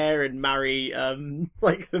stay there and marry,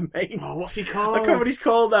 the main... Oh, what's he called? I can't remember what he's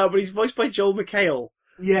called now, but he's voiced by Joel McHale.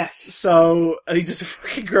 Yes. So, and he does a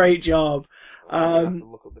fucking great job. I have to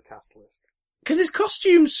look up the cast list. Because his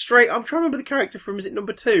costume's straight... I'm trying to remember the character from, is it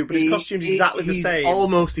number 2? But his costume's exactly the he's same.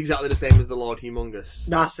 almost exactly the same as the Lord Humongous.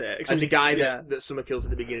 That's it. And the guy yeah. that Summer kills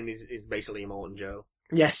at the beginning is basically Immortan Joe.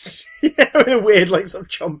 Yes. Yeah, with a weird, like, sort of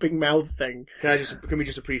chomping mouth thing. Can we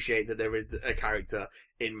just appreciate that there is a character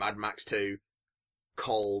in Mad Max 2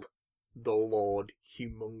 called the Lord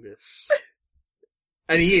Humongous?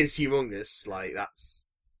 And he is humongous, like, that's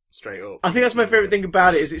straight up. I think that's my favourite thing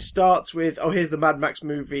about it, is it starts with, oh, here's the Mad Max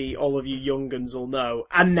movie, all of you young'uns will know,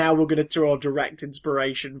 and now we're going to draw direct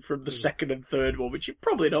inspiration from the second and third one, which you've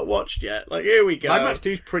probably not watched yet. Like, here we go. Mad Max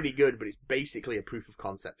 2 is pretty good, but it's basically a proof of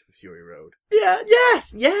concept for Fury Road. Yeah,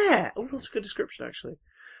 yes, yeah! Oh, that's a good description, actually.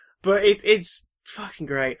 But it's fucking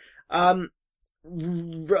great.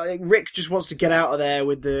 Rick just wants to get out of there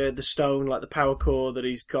with the stone, like the power core that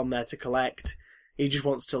he's gone there to collect. He just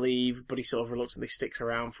wants to leave, but he sort of reluctantly sticks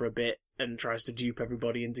around for a bit and tries to dupe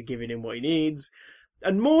everybody into giving him what he needs.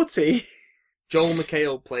 And Morty... Joel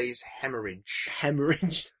McHale plays Hemorrhage.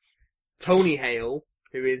 Hemorrhage. Tony Hale,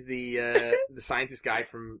 who is the scientist guy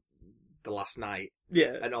from The Last Night,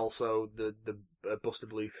 Yeah. and also the Buster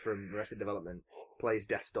Bluth from Arrested Development, plays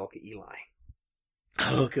Deathstalker Eli.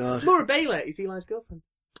 Oh, God. Laura Bailey is Eli's girlfriend.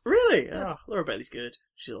 Really? Yes. Oh, Laura Bailey's good.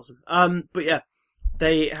 She's awesome. But yeah,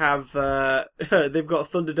 they have, they've got a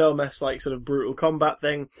Thunderdome-esque, like, sort of brutal combat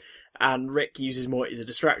thing, and Rick uses Morty as a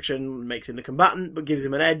distraction, makes him the combatant, but gives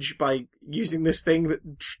him an edge by using this thing that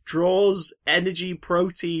draws energy,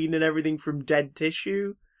 protein, and everything from dead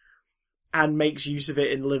tissue, and makes use of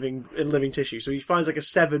it in living tissue. So he finds, like, a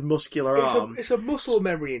severed muscular arm. It's a muscle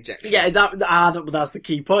memory injection. Yeah, that's the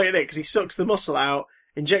key point, isn't it? Because he sucks the muscle out,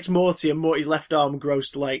 injects Morty, and Morty's left arm grows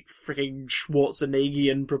to, like, freaking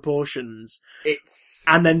Schwarzeneggian proportions.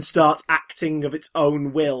 And then starts acting of its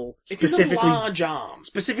own will. It's a large arm.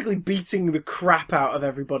 Specifically beating the crap out of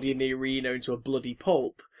everybody in the arena into a bloody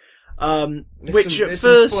pulp. There's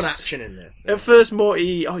some fun action in this. At first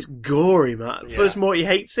Morty, it's gory, man. At first Morty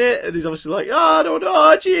hates it, and he's obviously like,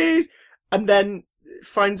 jeez! And then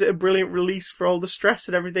finds it a brilliant release for all the stress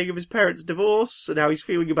and everything of his parents' divorce, and how he's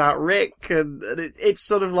feeling about Rick, and it's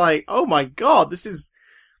sort of like, oh my god, this is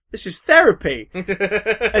therapy!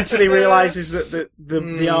 Until he realises that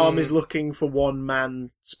the arm is looking for one man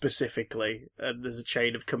specifically, and there's a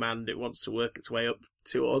chain of command it wants to work its way up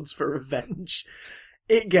towards for revenge.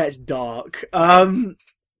 It gets dark.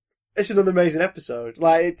 It's another amazing episode.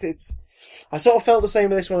 Like, it's I sort of felt the same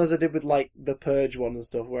with this one as I did with, like, the Purge one and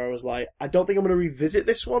stuff, where I was like, I don't think I'm going to revisit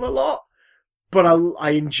this one a lot, but I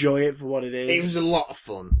enjoy it for what it is. It was a lot of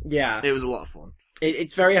fun. Yeah. It was a lot of fun.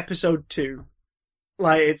 It's very episode 2.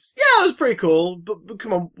 Like, it was pretty cool, but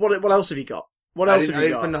come on, what else have you got? What else have you got? I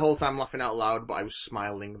didn't spend the whole time laughing out loud, but I was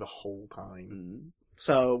smiling the whole time.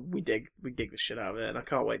 So, we dig the shit out of it, and I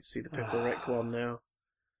can't wait to see the Pickle Rick one now.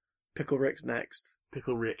 Pickle Rick's next.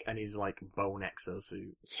 Pickle Rick and his, like, bone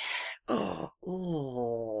exosuit. Yeah.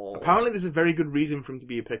 Oh. Apparently there's a very good reason for him to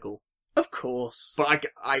be a pickle. Of course. But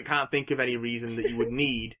I can't think of any reason that you would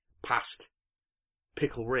need past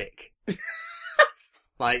Pickle Rick.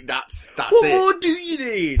 Like, that's what it. What more do you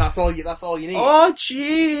need? That's all you need. Oh,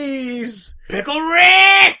 jeez! Pickle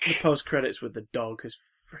Rick! Post credits with the dog is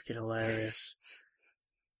freaking hilarious.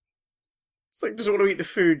 It's like, doesn't want to eat the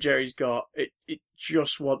food Jerry's got. It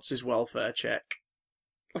just wants his welfare check.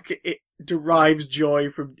 Like, it derives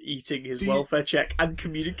joy from eating his welfare check and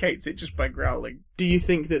communicates it just by growling. Do you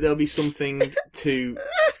think that there'll be something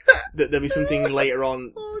later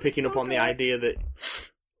on picking up on the idea that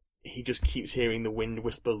he just keeps hearing the wind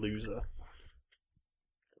whisper loser?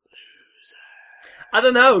 I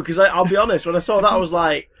don't know, because I'll be honest, when I saw that I was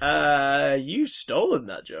like, you've stolen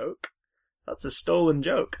that joke. That's a stolen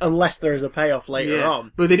joke. Unless there is a payoff later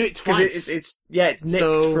on. But they do it twice. Because it's nicked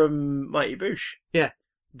from Mighty Boosh. Yeah.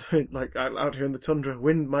 Like, out here in the tundra,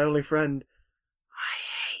 wind, my only friend.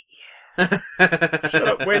 I hate you. Shut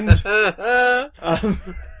up, wind.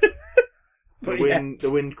 The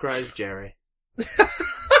wind cries Jerry.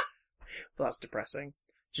 Well, that's depressing.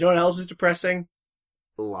 Do you know what else is depressing?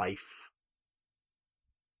 Life.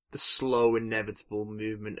 The slow, inevitable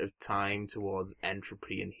movement of time towards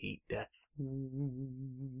entropy and heat death.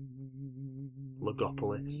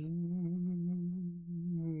 Logopolis.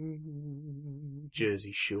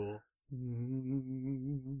 Jersey Shore.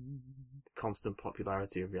 The constant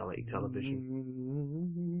popularity of reality television.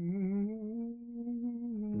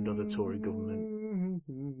 Another Tory government.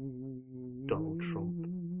 Donald Trump.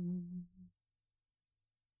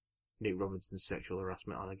 Nick Robinson's sexual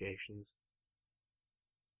harassment allegations.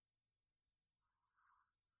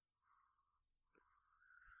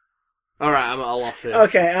 Alright, I'm at a loss here.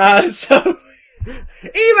 Okay, so...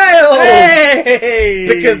 Emails! Yay!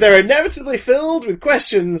 Because they're inevitably filled with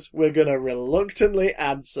questions we're going to reluctantly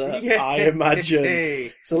answer, Yay! I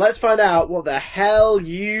imagine. So let's find out what the hell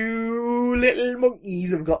you little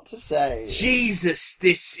monkeys have got to say. Jesus,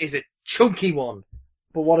 this is a chunky one.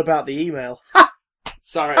 But what about the email?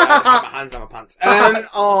 Sorry, I had my hands down my pants.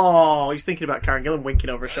 Oh, he's thinking about Karen Gillan winking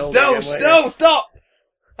over her shoulder. Stop!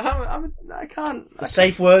 I can't. The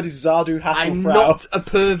safe word is Zardu Hasselfrau. I'm not a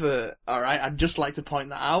pervert, alright? I'd just like to point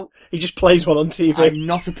that out. He just plays one on TV. I'm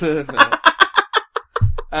not a pervert.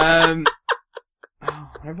 Everyone's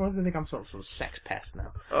gonna think I'm sort of sex pest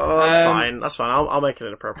now. Oh, that's fine. That's fine. I'll make an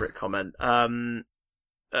inappropriate comment.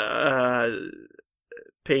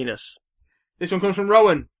 Penis. This one comes from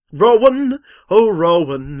Rowan. Rowan, oh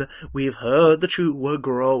Rowan, we've heard that you were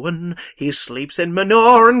growing. He sleeps in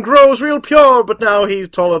manure and grows real pure, but now he's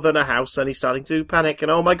taller than a house and he's starting to panic.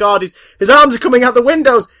 And oh my god, his arms are coming out the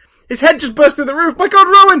windows. His head just burst through the roof. My god,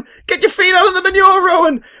 Rowan, get your feet out of the manure,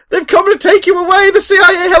 Rowan. They've come to take you away. The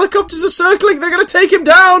CIA helicopters are circling. They're going to take him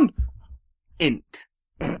down. Int.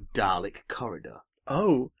 Dalek corridor.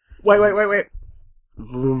 Oh. Wait.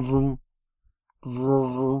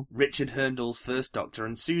 Richard Hurndall's first Doctor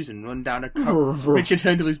and Susan run down a corridor. Richard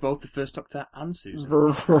Hurndall is both the first Doctor and Susan.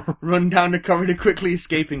 Run down a corridor, quickly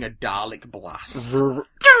escaping a Dalek blast.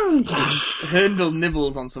 Hurndall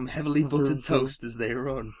nibbles on some heavily buttered toast as they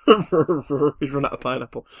run. He's run out of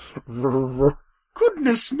pineapple.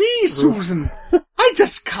 Goodness me, Susan! I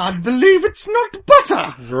just can't believe it's not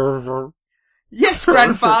butter! Yes,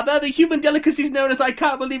 grandfather, the human delicacies known as I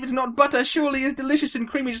can't believe it's not butter surely is delicious and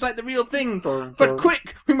creamy just like the real thing. But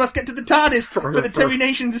quick, we must get to the TARDIS, for the Terry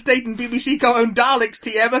Nations Estate and BBC co-owned Daleks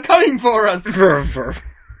TM are coming for us.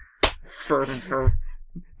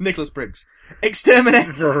 Nicholas Briggs.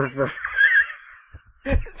 Exterminate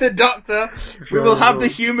the Doctor. We will have the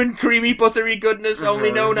human creamy buttery goodness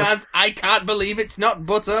only known as I can't believe it's not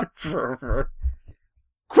butter.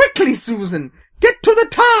 Quickly, Susan! Get to the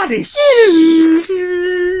TARDIS!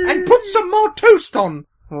 And put some more toast on!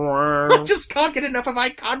 I just can't get enough of I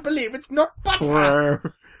can't believe it's not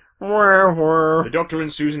butter! The Doctor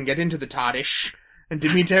and Susan get into the TARDIS and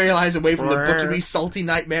dematerialize away from the buttery, salty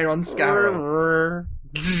nightmare on Scarrow.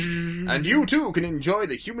 And you too can enjoy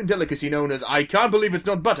the human delicacy known as I can't believe it's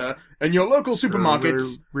not butter in your local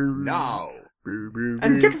supermarkets now.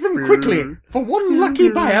 And get them quickly, for one lucky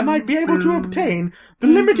buyer might be able to obtain the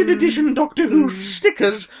limited edition Doctor Who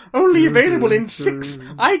stickers, only available in 6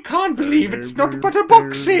 I can't believe it's not butter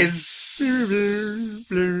boxes.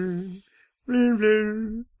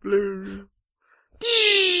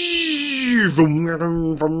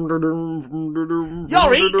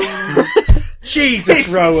 Yori!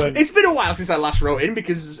 Jesus, Rowan. It's been a while since I last wrote in,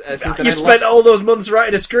 because since then you spent all those months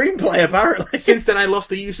writing a screenplay, apparently. Since then I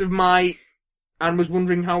lost the use of my... and was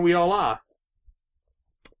wondering how we all are.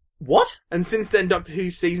 What? And since then, Doctor Who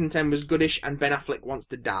Season 10 was goodish, and Ben Affleck wants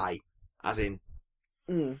to die. As in,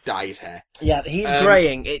 dye his hair. Yeah, he's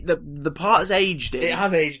greying. The part has aged him. It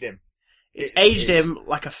has aged him. It's aged him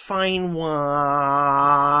like a fine wine.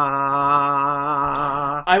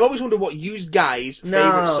 I've always wondered what used guys'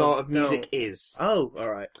 favourite sort of music is. Oh,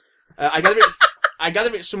 alright. I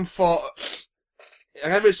gather it's some form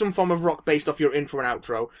of rock based off your intro and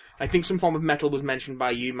outro. I think some form of metal was mentioned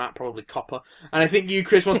by you, Matt, probably copper. And I think you,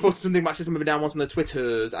 Chris, once posted something about System of a Down once on the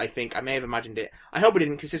Twitters, I think. I may have imagined it. I hope I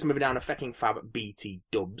didn't, because System of a Down are fucking fab BT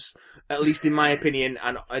dubs. At least in my opinion,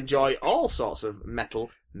 and enjoy all sorts of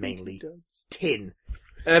metal, mainly tin.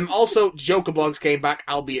 Also, Joker Blogs came back,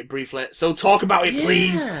 albeit briefly, so talk about it,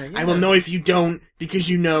 please. Yeah. I will know if you don't, because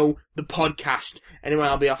you know the podcast. Anyway,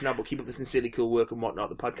 I'll be off now, but keep up the sincerely cool work and whatnot.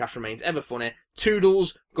 The podcast remains ever funny.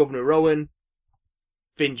 Toodles, Governor Rowan,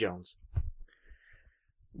 Finn Jones.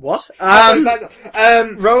 What?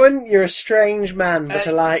 Rowan, you're a strange man, but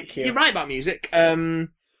I like you. You're right about music.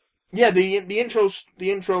 Yeah, the intro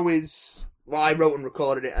is, well, I wrote and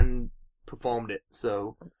recorded it and performed it,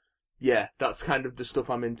 so... yeah, that's kind of the stuff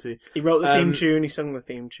I'm into. He wrote the theme tune, he sung the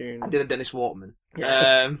theme tune. I did a Dennis Waterman.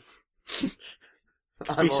 Yeah.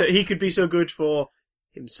 He could be so good for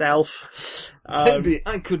himself.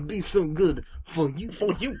 I could be so good for you.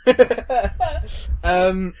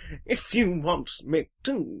 If you want me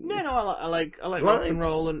to. Yeah, no, I like rock and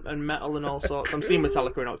roll and metal and all sorts. I'm seeing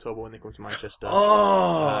Metallica in October when they come to Manchester.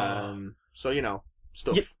 Oh! So, you know,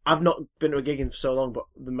 stuff. Yeah, I've not been to a gig in for so long, but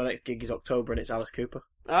my next gig is October and it's Alice Cooper.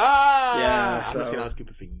 Ah! Yeah, I've not seen Alice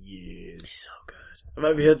Cooper for years. It's so good.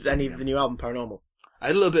 Have you heard any of the new album, Paranormal? I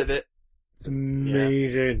had a little bit of it. It's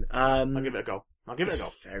amazing. I'll give it a go.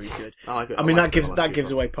 Very good. I mean, that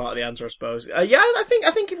gives away part of the answer, I suppose. Yeah, I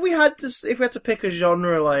think if we had to pick a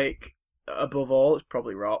genre, like, above all, it's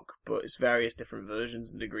probably rock, but it's various different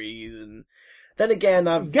versions and degrees. And then again,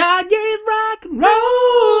 God gave rock and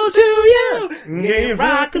roll to you. Gave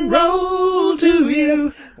rock and roll to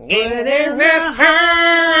you. And in the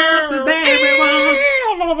hearts of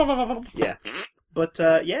everyone. Yeah. But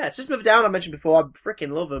System of a Down I mentioned before. I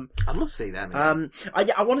freaking love them. I'd love to see them. Again.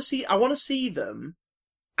 I want to see them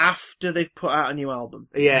after they've put out a new album.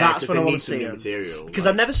 Yeah, that's when I want need to some see new them. material. Because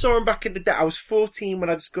I never saw them back in the day. I was 14 when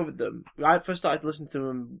I discovered them. I first started listening to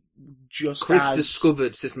them just Chris as...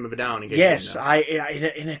 discovered System of a Down. Yes,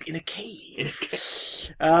 in a cave.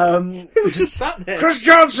 We just sat there. Chris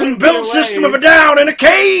Johnson built System of a Down in a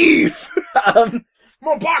cave.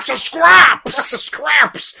 More box of scraps,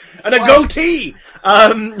 and a goatee.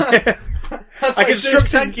 That's I like Serge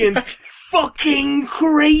constructed Tankian's fucking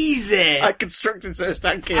crazy. I constructed Serge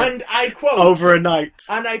Tankian And I quote over a night.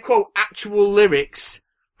 And I quote actual lyrics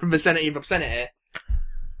from Vicinity of Obscenity.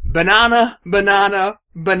 Banana, banana,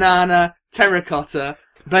 banana, terracotta,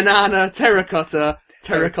 banana, terracotta,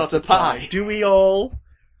 terracotta pie. Do we all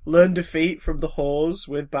learn defeat from the whores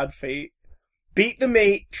with bad feet? Beat the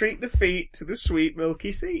meat, treat the feet to the sweet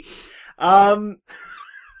milky seat.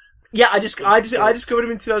 Yeah, I discovered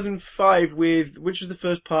him in 2005 which was the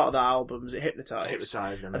first part of that album? Was it Hypnotise?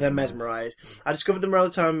 And then Mesmerise. I discovered them around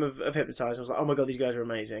the time of Hypnotise. I was like, oh my god, these guys are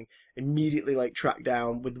amazing. Immediately, tracked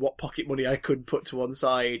down with what pocket money I could put to one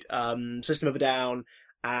side, System of a Down,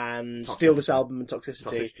 and Toxicity. Steal This Album and Toxicity.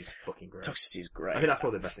 Toxicity's fucking great. Toxicity's great. I think that's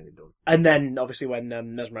probably the best thing they've done. And then, obviously, when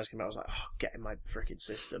Mesmerise came out, I was like, oh, get in my freaking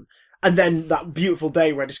system. And then that beautiful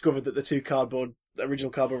day where I discovered that the two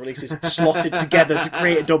original cardboard releases slotted together to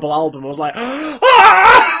create a double album, I was like,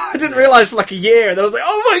 ah! I didn't realise for a year, and then I was like,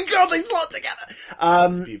 oh my god, they slot together!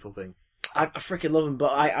 It's a beautiful thing. I freaking love them, but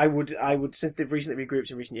I would, since they've recently regrouped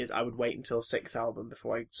in recent years, I would wait until sixth album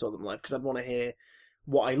before I saw them live, because I'd want to hear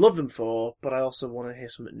what I love them for, but I also want to hear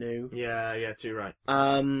something new. Yeah, too right.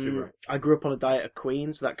 Too right. I grew up on a diet of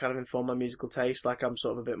Queen, so that kind of informed my musical taste. I'm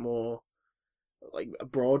sort of a bit more a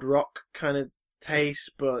broad rock kind of taste,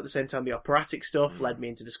 but at the same time, the operatic stuff led me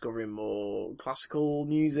into discovering more classical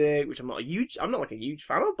music, which I'm not a huge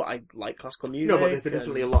fan of, but I like classical music. No, but there's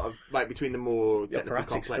definitely a lot of between the more technically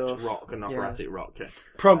operatic complex stuff. rock and operatic rock,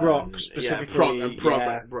 prog rock specifically,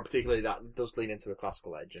 prog, particularly that does lean into a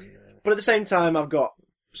classical edge. But at the same time, I've got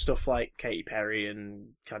stuff like Katy Perry and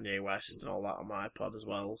Kanye West and all that on my iPod as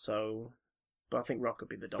well. So, but I think rock would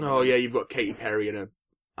be the dominant. Oh yeah, you've got Katy Perry and her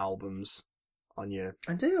albums on your.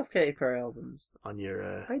 I do have Katy Perry albums. On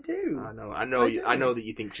your. I do. I know that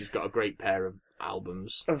you think she's got a great pair of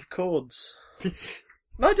albums of chords.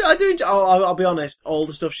 I do. I'll be honest. All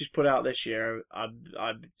the stuff she's put out this year, I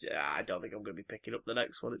don't think I'm going to be picking up the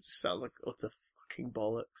next one. It just sounds like utter fucking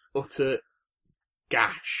bollocks. Utter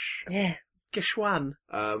gash. Yeah, Gashwan.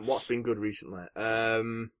 What's been good recently?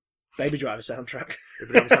 Baby Driver soundtrack.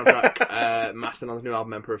 Mastodon's new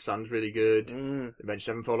album, Emperor of Sand's really good. The Avenged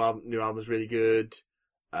Sevenfold new album's really good.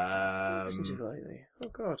 Listen to lately. Oh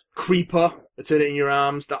god. Creeper, Eternity in Your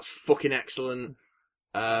Arms, that's fucking excellent.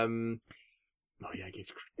 Oh yeah,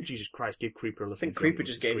 Jesus Christ, give Creeper a listen. I think Creeper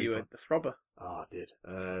just gave you a throbber. Oh, it did.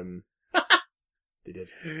 They did.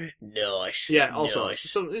 Nice. Yeah, also,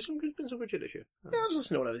 nice. there's been some good shit this year. Yeah, I was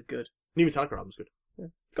listening to whatever's good. New Metallica album's good. Yeah.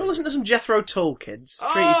 Go listen to some Jethro Tull, kids. Treat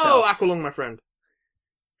yourself. yourself. Aqualung, my friend.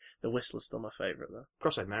 The Whistler's still my favourite, though.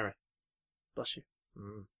 Cross-eyed Mary. Bless you.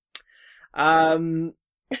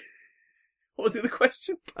 What was the other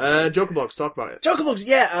question? Joker Blogs, talk about it. Joker Blogs,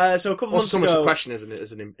 yeah. So a couple months ago. It's so much a question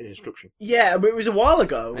as an instruction. Yeah, but it was a while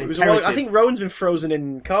ago. I think Rowan's been frozen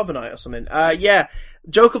in carbonite or something. Yeah.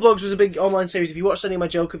 Joker Blogs was a big online series. If you watched any of my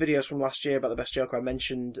Joker videos from last year about the best Joker, I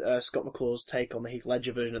mentioned Scott McClaw's take on the Heath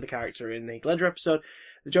Ledger version of the character in the Heath Ledger episode.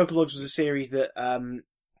 The Joker Blogs was a series that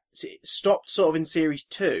stopped sort of in series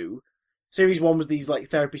 2. Series 1 was these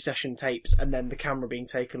therapy session tapes, and then the camera being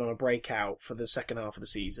taken on a breakout for the second half of the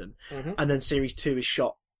season. Mm-hmm. And then series 2 is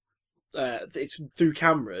shot. It's through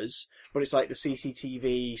cameras, but it's the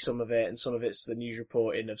CCTV, some of it, and some of it's the news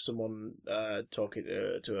reporting of someone talking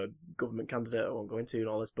to a government candidate I won't go into and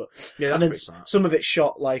all this. But yeah, and then some of it's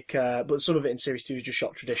shot but some of it in series 2 is just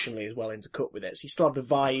shot traditionally as well, intercut with it. So you still have the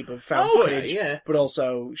vibe of found footage, but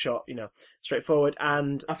also shot, straightforward.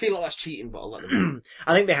 And I feel like that's cheating, but I'll let them.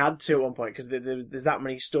 I think they had to at one point because there's that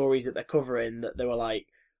many stories that they're covering that they were like,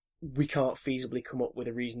 we can't feasibly come up with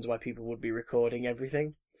the reasons why people would be recording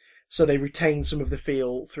everything. So they retain some of the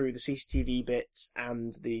feel through the CCTV bits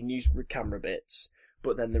and the news camera bits,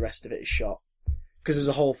 but then the rest of it is shot. Because there's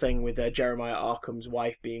a whole thing with Jeremiah Arkham's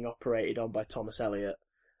wife being operated on by Thomas Elliot,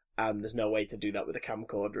 and there's no way to do that with a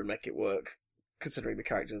camcorder and make it work, considering the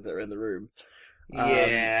characters that are in the room.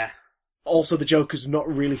 Yeah. Also, the Joker's not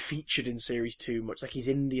really featured in Series 2 much. Like, he's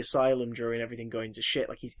in the asylum during everything going to shit.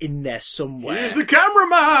 Like, he's in there somewhere. He's the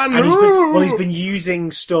cameraman! And he's been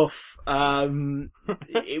using stuff,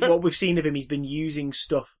 what we've seen of him, he's been using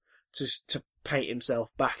stuff to paint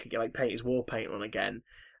himself back again, like paint his war paint on again.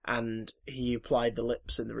 And he applied the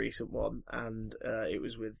lips in the recent one, and it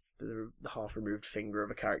was with the half-removed finger of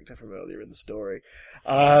a character from earlier in the story.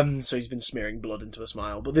 So he's been smearing blood into a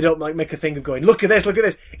smile. But they don't like make a thing of going, look at this, look at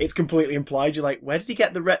this. It's completely implied. You're like, where did he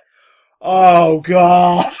get the Oh,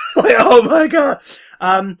 God. Like, oh, my God.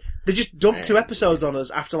 They just dumped 2 episodes on us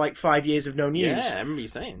after, like, 5 years of no news. Yeah, I remember you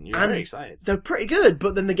saying. You're very excited. They're pretty good,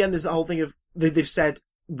 but then again, there's the whole thing of, they've said,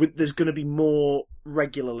 there's going to be more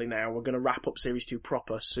regularly now. We're going to wrap up Series 2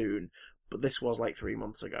 proper soon. But this was like 3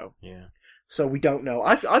 months ago. Yeah. So we don't know.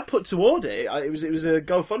 I put toward it. It was a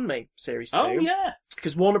GoFundMe Series 2. Oh, yeah.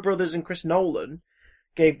 Because Warner Brothers and Chris Nolan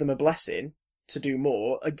gave them a blessing to do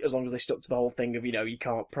more, as long as they stuck to the whole thing of, you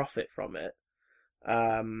can't profit from it.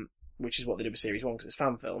 Which is what they did with Series 1, because it's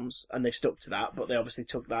fan films, and they've stuck to that, but they obviously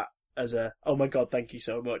took that as a, oh my god, thank you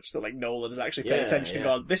so much. So, like, Nolan has actually paid attention and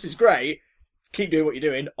gone, this is great, keep doing what you're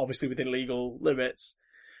doing, obviously within legal limits.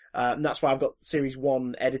 And that's why I've got Series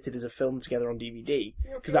 1 edited as a film together on DVD,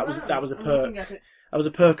 because that was a perk. That was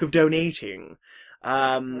a perk of donating.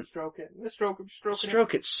 Stroke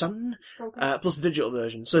it, son. Plus the digital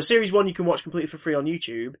version. So Series 1 you can watch completely for free on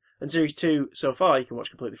YouTube, and Series 2 so far you can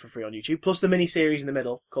watch completely for free on YouTube, plus the mini-series in the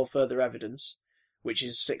middle called Further Evidence, which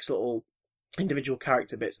is 6 little individual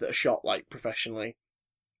character bits that are shot like professionally,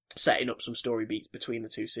 setting up some story beats between the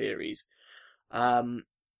 2 series. And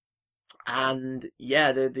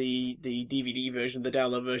yeah, the DVD version, the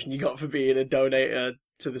download version you got for being a donator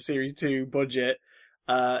to the Series 2 budget,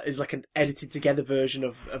 is like an edited together version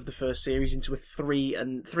of the first series into a 3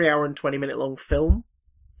 hour and 20 minute long film.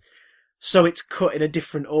 So it's cut in a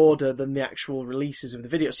different order than the actual releases of the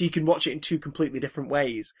video. So you can watch it in 2 completely different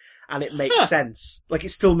ways, and it makes sense. Like, it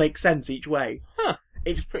still makes sense each way.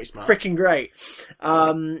 It's pretty smart. Freaking great.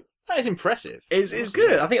 That is impressive. It's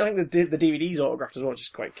good. I think the DVD's autographed as well, which is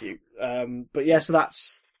quite cute. But yeah, so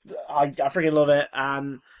I freaking love it.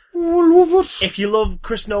 And if you love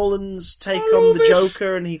Chris Nolan's take on the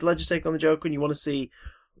Joker and Heath Ledger's take on the Joker, and you want to see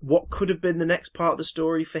what could have been the next part of the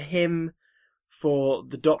story for him, for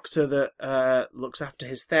the Doctor that looks after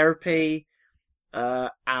his therapy,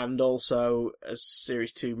 and also as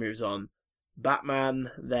Series 2 moves on,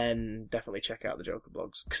 Batman, then definitely check out the Joker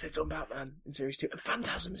blogs, because they've done Batman in Series 2, and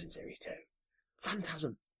Phantasm's in Series 2.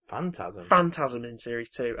 Phantasm in Series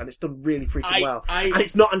 2, and it's done really freaking well. And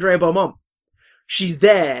it's not Andrea Beaumont. She's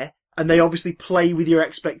there, and they obviously play with your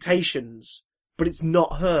expectations, but it's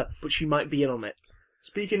not her, but she might be in on it.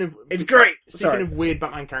 It's great! Speaking of weird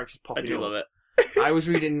Batman characters popping I do up, love it. I was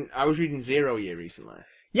reading Zero Year recently.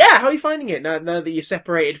 Yeah, how are you finding it now that you're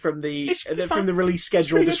separated from the It's from the release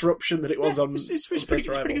schedule disruption that it was on? It's on pretty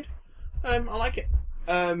good. I like it.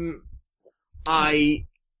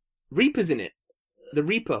 Reaper's in it. The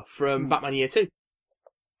Reaper from Batman Year 2.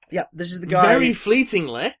 Yeah, this is the guy. Very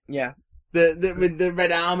fleetingly. Yeah. With the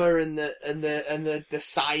red armour and the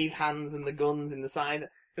scythe hands and the guns in the side.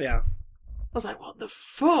 Yeah. I was like, what the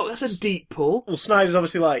fuck? That's a deep pull. Well, Snyder's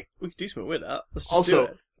obviously like, we could do something with that. Let's just do Also,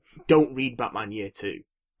 it. don't read Batman Year 2.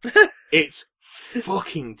 It's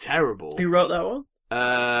fucking terrible. Who wrote that one?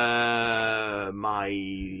 My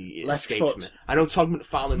Left escapes foot. me. I know Todd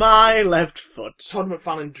McFarlane. My left foot. Todd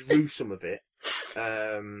McFarlane drew some of it.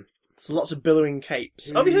 So lots of billowing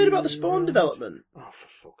capes. Have you heard about the Spawn development? Oh, for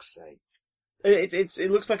fuck's sake!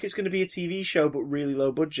 It looks like it's going to be a TV show, but really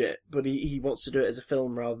low budget. But he wants to do it as a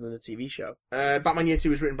film rather than a TV show. Batman Year 2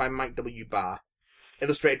 was written by Mike W. Barr,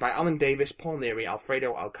 illustrated by Alan Davis, Paul Neary,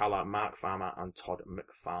 Alfredo Alcala, Mark Farmer, and Todd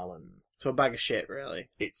McFarlane. So a bag of shit, really.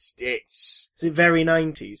 It's Is it very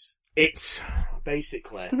 90s? It's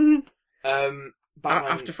basically Batman,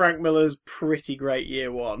 After Frank Miller's pretty great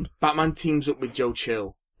year 1. Batman teams up with Joe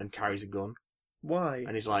Chill and carries a gun. Why?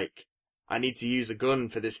 And he's like, I need to use a gun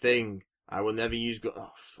for this thing. I will never use gun.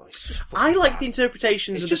 Oh, it's just I like bad. the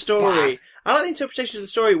interpretations It's of the just story. bad. I like the interpretations of the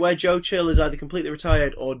story where Joe Chill is either completely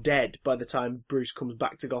retired or dead by the time Bruce comes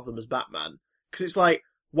back to Gotham as Batman. Because it's like,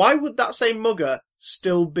 why would that same mugger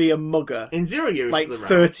still be a mugger? In 0 Year, he's Like still around.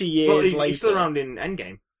 30 years Well, later. he's still around in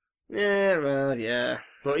Endgame. Yeah, well, yeah.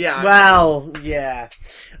 But yeah, Well, yeah.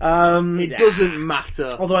 it Yeah. doesn't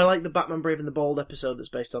matter. Although I like the Batman Brave and the Bold episode that's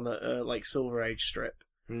based on the like Silver Age strip,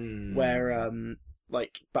 where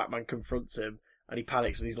like Batman confronts him and he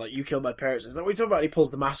panics and he's like, "You killed my parents." He's like, "What are you talking about?" And he pulls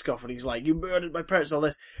the mask off and he's like, "You murdered my parents," and all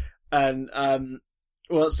this. And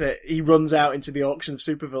what's it? He runs out into the auction of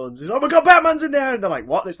supervillains. He's like, "Oh my god, Batman's in there!" And they're like,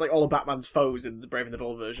 "What?" And it's like all of Batman's foes in the Brave and the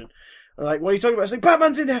Bold version. And like, what are you talking about? It's like,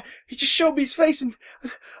 Batman's in there. He just showed me his face, and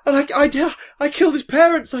I killed his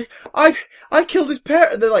parents. Like, I killed his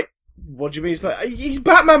parents. And they're like, what do you mean? It's like, he's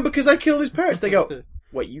Batman because I killed his parents. They go,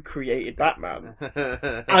 wait, you created Batman?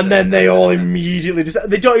 And then they all immediately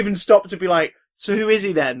they don't even stop to be like, so who is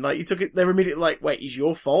he then? Like, you took it. They're immediately like, wait, he's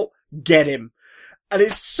your fault. Get him. And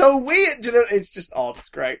it's so weird, you know. It's just odd. It's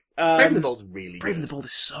great. Brave and the Bold's really Brave and good. the Bold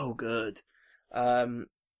is so good.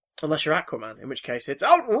 Unless you're Aquaman, in which case it's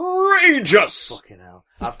outrageous. Fucking hell!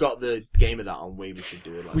 I've got the game of that on Wii. We should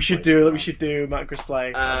do it. We should do Matt and Chris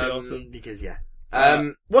play. That'd be awesome. Because yeah.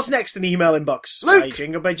 What's next in the email inbox? Luke!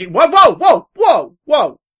 Beijing or Beijing?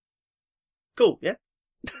 Whoa! Cool, yeah.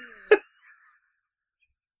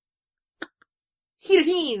 Here it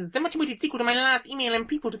is, the much awaited sequel to my last email and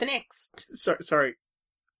people to the next. Sorry.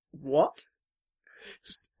 What?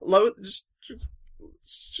 Just lower, just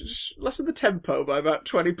lessen the tempo by about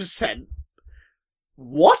 20%.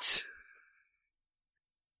 What?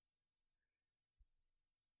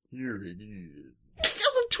 Here it is.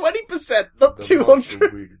 That's a 20%, not The 200.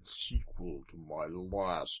 much-awaited sequel to my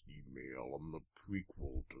last email and the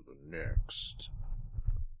prequel to the next.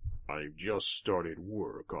 I've just started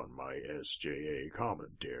work on my SJA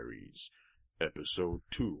commentaries. Episode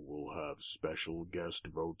 2 will have special guest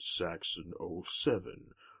vote Saxon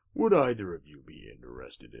 07. Would either of you be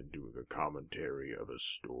interested in doing a commentary of a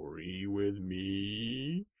story with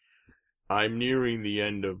me? I'm nearing the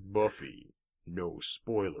end of Buffy, no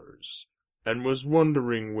spoilers, and was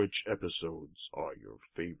wondering which episodes are your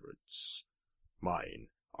favorites. Mine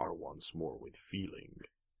are Once More with Feeling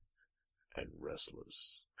and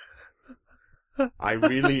Restless. I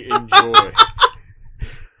really enjoy...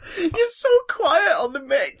 You're so quiet on the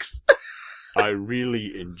mix. I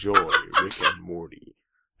really enjoy Rick and Morty,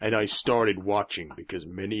 and I started watching because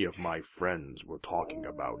many of my friends were talking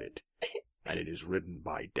about it, and it is written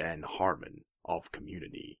by Dan Harmon of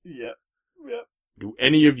Community. Yep. Do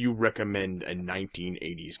any of you recommend a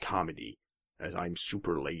 1980s comedy, as I'm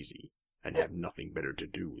super lazy and have nothing better to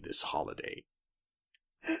do this holiday?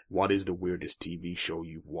 What is the weirdest TV show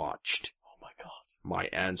you've watched? Oh my god. My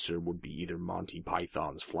answer would be either Monty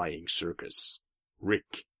Python's Flying Circus,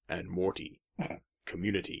 Rick and Morty,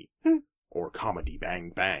 Community, or Comedy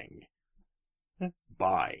Bang Bang.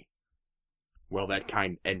 Bye. Well, that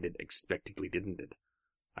kind ended expectedly, didn't it?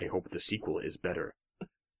 I hope the sequel is better.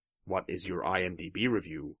 What is your IMDb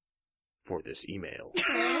review for this email?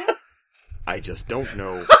 I just don't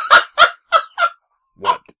know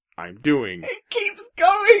what I'm doing. It keeps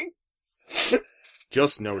going.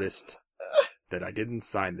 Just noticed that I didn't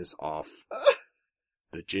sign this off.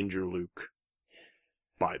 The Ginger Luke.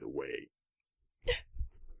 By the way.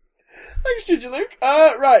 Thanks, Ginger Luke.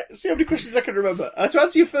 Right, see how many questions I can remember. To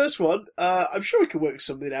answer your first one, I'm sure we can work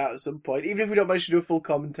something out at some point. Even if we don't manage to do a full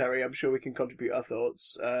commentary, I'm sure we can contribute our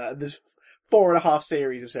thoughts. There's 4.5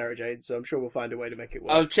 series of Sarah Jane, so I'm sure we'll find a way to make it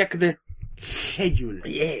work. I'll check the schedule.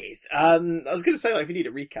 Yes. I was going to say, like, if you need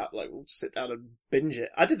a recap, like, we'll just sit down and binge it.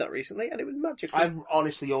 I did that recently, and it was magical. I've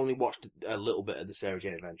honestly only watched a little bit of the Sarah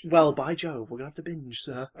Jane Adventures. Well, by Jove, we're going to have to binge,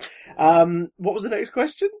 sir. What was the next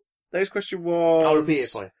question? The next question was... I'll repeat it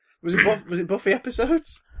for you. Was it Buffy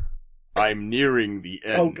episodes? I'm nearing the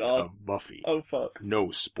end of Buffy. Oh, fuck.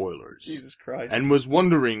 No spoilers. Jesus Christ. And was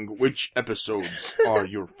wondering which episodes are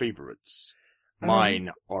your favorites.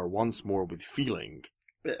 Mine are Once More with Feeling.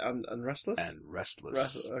 And Restless? And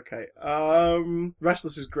Restless. Okay.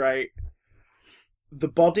 Restless is great. The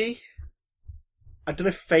Body? I don't know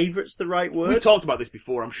if favourite's the right word. We've talked about this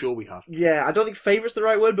before, I'm sure we have. Yeah, I don't think favourite's the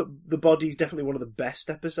right word, but The Body's definitely one of the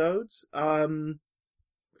best episodes.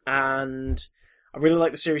 And I really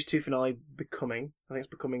like the series 2 finale, Becoming. I think it's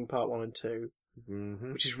Becoming Part 1 and 2.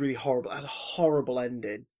 Mm-hmm. Which is really horrible. It has a horrible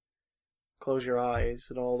ending. Close your eyes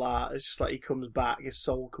and all that. It's just like he comes back, his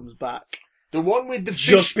soul comes back. The one with the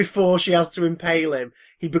Just fish... before she has to impale him,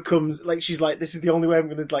 he becomes, like, she's like, this is the only way I'm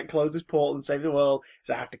going to, like, close this portal and save the world, is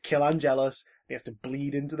I have to kill Angelus, he has to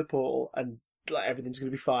bleed into the portal, and, like, everything's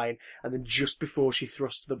going to be fine. And then just before she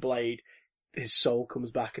thrusts the blade, his soul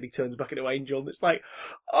comes back and he turns back into Angel, and it's like,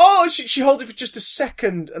 oh, she holds it for just a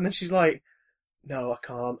second, and then she's like, no, I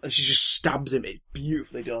can't, and she just stabs him. It's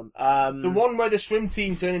beautifully done. The one where the swim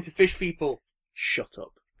team turn into fish people. Shut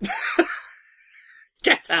up.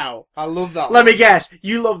 Get out. I love that Let me guess,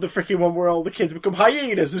 you love the freaking one where all the kids become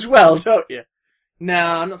hyenas as well, don't you?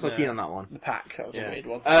 No, I'm not so keen on that one. The pack, that was a weird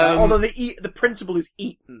one. Um, Although the principal is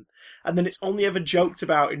eaten, and then it's only ever joked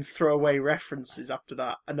about in throwaway references after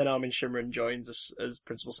that, and then Armin Shimmerin joins as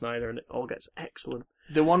Principal Snyder, and it all gets excellent.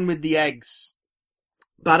 The one with the eggs.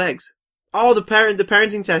 Bad eggs. Oh, the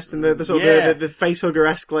parenting test and the sort of the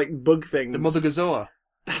facehugger-esque like bug things. The Mother Gazoa.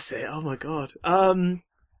 That's it. Oh my god. I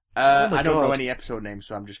don't know God. any episode names,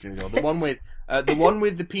 so I'm just going to go. The one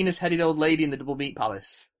with the penis-headed old lady in the Double Meat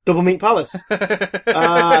Palace. Double Meat Palace.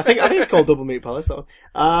 I think it's called Double Meat Palace. That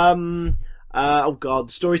one. Oh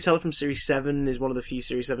god, Storyteller from Series 7 is one of the few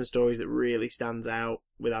Series 7 stories that really stands out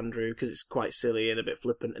with Andrew because it's quite silly and a bit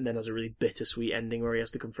flippant, and then has a really bittersweet ending where he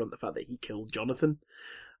has to confront the fact that he killed Jonathan.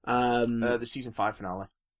 The season 5 finale.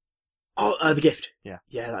 The Gift. Yeah,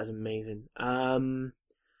 that is amazing. The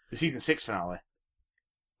season 6 finale.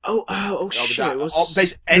 Shit! It was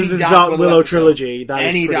the Dark Willow trilogy. That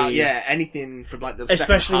is pretty... anything from like the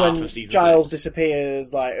especially second half when of season Giles 6.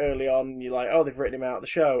 disappears, like early on, you're like, oh, they've written him out of the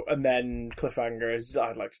show, and then cliffhanger is,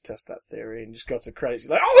 I'd like to test that theory, and just go to credits,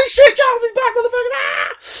 you're like, holy shit, Giles is back,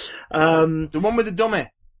 motherfuckers! The one with the dummy.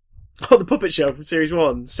 Oh, the puppet show from Series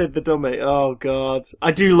 1, Sid the Dummy. Oh god,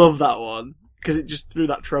 I do love that one because it just threw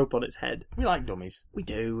that trope on its head. We like dummies. We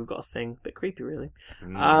do. We've got a thing. Bit creepy, really.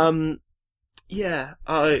 Yeah,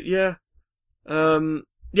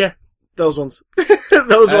 those ones.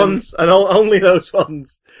 Those ones, and only those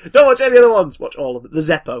ones. Don't watch any other ones, watch all of it. The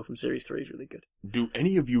Zeppo from Series 3 is really good. Do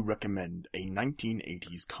any of you recommend a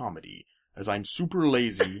 1980s comedy, as I'm super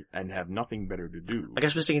lazy and have nothing better to do? I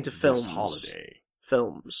guess we're sticking to films. This holiday.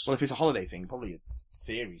 Films. Well, if it's a holiday thing, probably a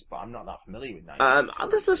series, but I'm not that familiar with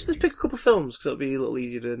 1980s. Let's pick a couple of films, because it'll be a little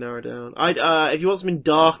easier to narrow down. If you want something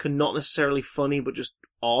dark and not necessarily funny, but just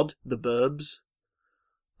odd, The Burbs.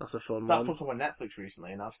 That's a fun That one. popped up on Netflix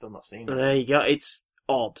recently, and I've still not seen it. There you go. It's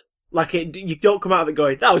odd. Like, you don't come out of it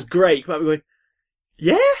going, that was great. You come out of it going,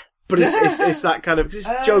 yeah? But it's that kind of, because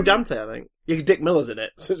it's Joe Dante, I think. Dick Miller's in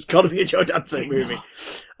it, so it's got to be a Joe Dante movie.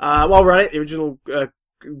 While we're at it, the original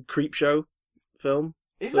Creep Show film.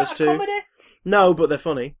 Is Those that a two. comedy? No, but they're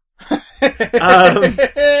funny.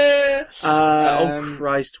 Oh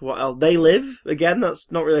Christ, what else? They Live, again,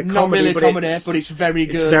 that's not really a comedy. Not really a but comedy, but it's very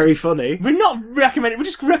good. It's very funny. We're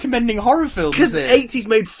just recommending horror films. Because the 80s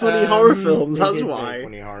made funny horror films, they that's did why. make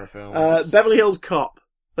funny horror films. Beverly Hills Cop.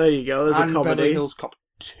 There you go, there's and a comedy. Beverly Hills Cop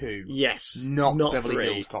 2. Yes. Not Beverly 3.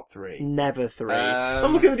 Hills Cop 3. Never 3. So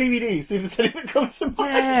I'm looking at the DVDs, see if there's anything that comes to mind.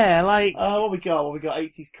 Yeah, like... What we got?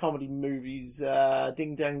 80s comedy movies.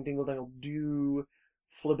 Ding Dang Dingle Dangle Do.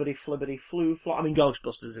 Flibbity Flibbity Flu Flop. I mean,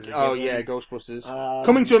 Ghostbusters is a Oh, good yeah, one. Ghostbusters.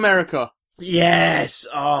 Coming to America. Yes!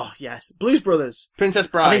 Oh, yes. Blues Brothers. Princess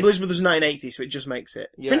Bride. I think Blues Brothers was 1980, so it just makes it.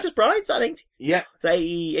 Yeah. Princess Bride's that 80? Yeah.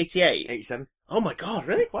 88? 87. Oh my god,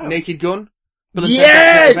 really? Wow. Naked Gun.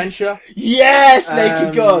 Yes! Adventure. Yes!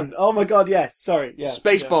 Naked Gun! Oh my god, yes. Sorry. Yeah.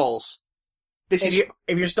 Spaceballs. If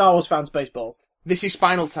you're a Star Wars fan, Spaceballs. This is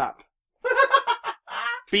Spinal Tap.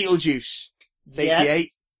 Beetlejuice. It's 88.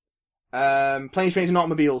 Yes. Planes, Trains and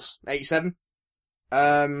Automobiles. 87.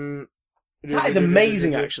 That is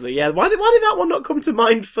amazing, actually. Yeah. Why did that one not come to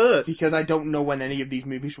mind first? Because I don't know when any of these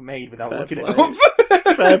movies were made without Fair looking play. it up.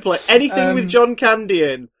 Fair play. Anything with John Candy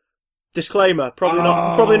in. Disclaimer.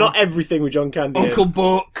 Probably not everything with John Candy in. Uncle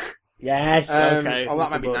Buck. Yes. Okay. Oh,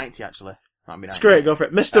 that might be Uncle Buck. 90 actually. That might be 90. Screw it. Go for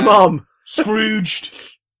it. Mr. Mom. Scrooged.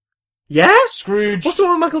 Yeah. Scrooge. What's the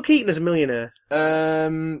one with Michael Keaton as a millionaire? I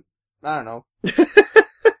don't know.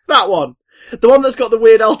 That one. The one that's got the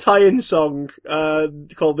Weird Al tie-in song,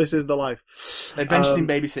 called This Is the Life. Adventures in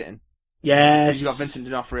Babysitting. Yes. You've got Vincent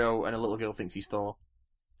D'Onofrio and a little girl thinks he's Thor.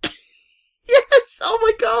 Yes! Oh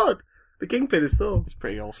my god! The Kingpin is Thor. It's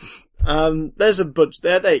pretty awesome. There's a bunch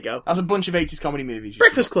there. There you go. That's a bunch of 80s comedy movies.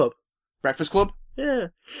 Breakfast Club. Breakfast Club. Yeah.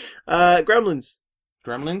 Gremlins.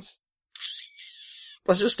 Gremlins.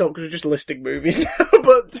 Let's just stop because we're just listing movies now.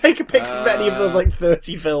 But take a pick from any of those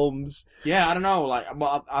 30 films. Yeah, I don't know.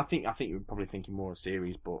 I think you're probably thinking more of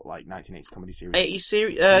series, but 1980s comedy series. 80s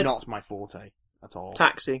series. Not my forte at all.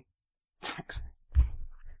 Taxi.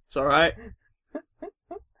 It's all right.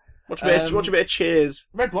 Watch a bit of Cheers.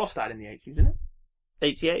 Red Dwarf started in the 80s, isn't it?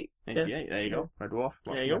 88. 88. Yeah. There you go. Red Dwarf.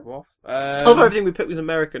 There you Red go. Dwarf. Although everything we picked was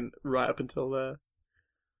American right up until there.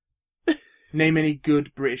 Name any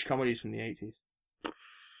good British comedies from the 80s.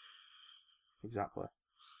 Exactly.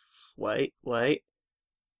 Wait.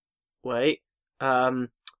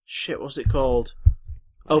 Shit, what's it called?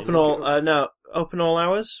 Open All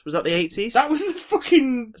Hours? Was that the 80s? That was the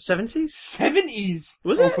fucking 70s? 70s.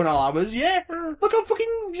 Was it? Open All Hours, yeah. Look how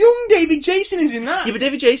fucking young David Jason is in that. Yeah, but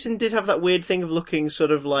David Jason did have that weird thing of looking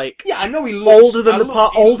sort of like Yeah, I know he looked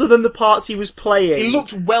older than the parts he was playing. He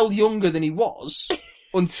looked well younger than he was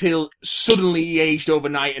until suddenly he aged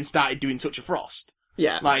overnight and started doing Touch of Frost.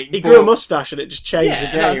 Yeah, he grew a moustache and it just changed the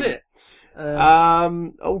game. That's it.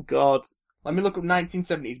 Oh god. Let me look up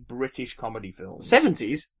 1970s British comedy films.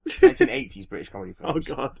 70s? 1980s British comedy Oh films.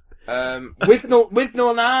 god. With Noel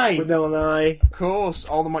and I. With Noel and I. Of course,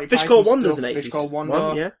 all the Monty Fish Python Called Wander's stuff, an 80s Fish Called Wonder,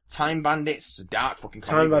 one, yeah. Time Bandits, dark fucking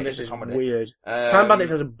comedy. Time Bandits but it's is a comedy. weird. Time Bandits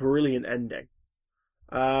has a brilliant ending.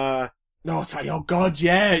 No, oh god,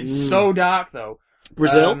 yeah, it's so dark though.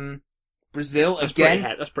 Brazil? Brazil, That's again.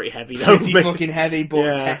 That's pretty heavy though. Pretty fucking heavy,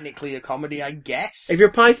 but technically a comedy, I guess. If you're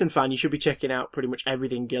a Python fan, you should be checking out pretty much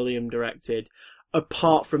everything Gilliam directed,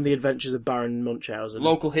 apart from The Adventures of Baron Munchausen.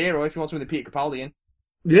 Local Hero, if you want something with Peter Capaldi in.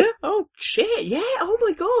 Yeah? Oh, shit, yeah, oh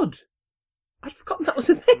my god. I'd forgotten that was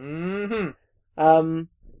a thing. Mm-hmm.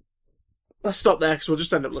 Let's stop there, because we'll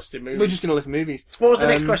just end up listing movies. We're just gonna list movies. What was the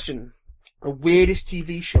next question? The weirdest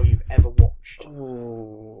TV show you've ever watched?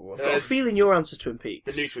 Oh, I've got a feeling your answer's Twin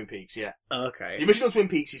Peaks. The new Twin Peaks, yeah. Okay. The original Twin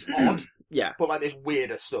Peaks is odd, Yeah. but like there's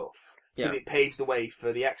weirder stuff. Because it paves the way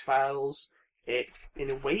for the X-Files. It, in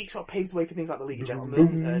a way, it sort of paves the way for things like The League of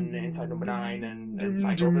Gentlemen and Inside Number 9 and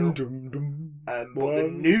Psychoville. But the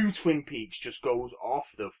new Twin Peaks just goes off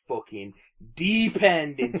the fucking deep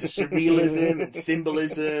end into surrealism and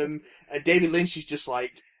symbolism. And David Lynch is just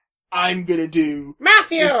like, I'm gonna do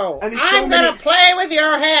Matthew! And there's so I'm many- gonna play with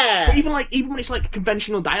your hair! But even when it's like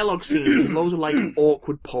conventional dialogue scenes, there's loads of like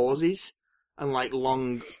awkward pauses and like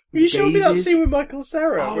long You showed me that gazes. scene with Michael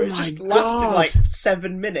Cera, Oh where it my just lasted God. like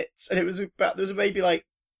 7 minutes, and it was about, there was maybe like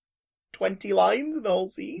 20 lines in the whole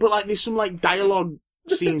scene. But like, there's some like dialogue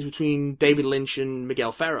scenes between David Lynch and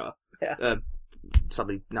Miguel Ferrer. Yeah.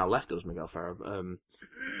 Sadly, now left us, Miguel Ferrer.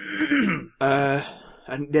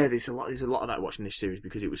 And yeah, there's a lot of that watching this series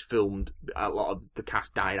because it was filmed. A lot of the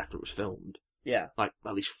cast died after it was filmed. Yeah. Like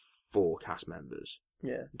at least 4 cast members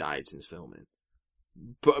Yeah. died since filming.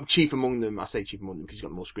 But chief among them, I say chief among them because he's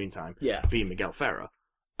got more screen time. Yeah. Being Miguel Ferrer.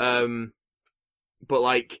 But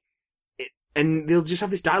like, and they'll just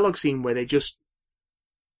have this dialogue scene where it's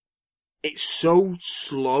so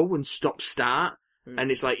slow and stop-start,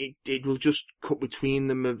 and it's like, it will just cut between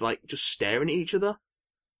them of like, just staring at each other.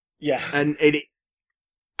 Yeah.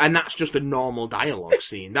 And that's just a normal dialogue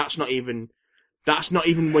scene. That's not even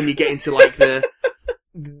when you get into like the,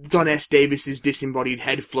 Don S. Davis's disembodied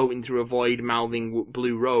head floating through a void mouthing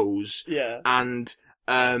Blue Rose. Yeah. And,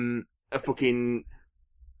 a fucking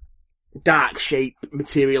dark shape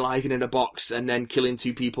materializing in a box and then killing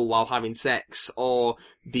 2 people while having sex, or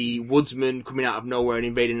the woodsman coming out of nowhere and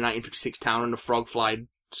invading a 1956 town and a frog fly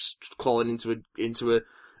crawling into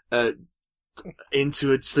a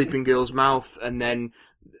sleeping girl's mouth, and then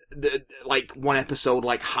like one episode,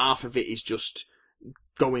 like half of it is just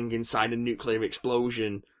going inside a nuclear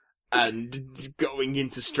explosion and going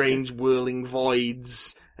into strange whirling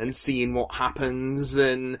voids and seeing what happens,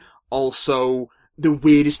 and also the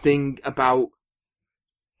weirdest thing about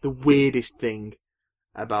the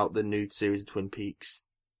new series of Twin Peaks.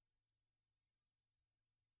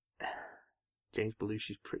 James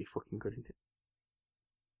Belushi's pretty fucking good in it.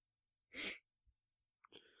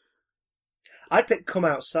 I'd pick Come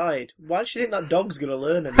Outside. Why does she think that dog's gonna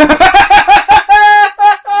learn anything?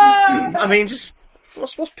 I mean, just,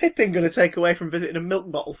 what's Pippin gonna take away from visiting a milk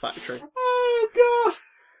bottle factory? Oh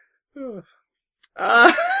god.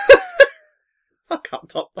 I can't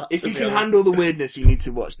top that. If to you be can honest. handle the weirdness, you need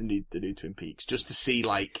to watch the new Twin Peaks just to see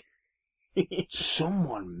like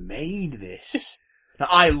someone made this. Now,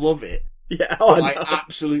 I love it. Yeah, I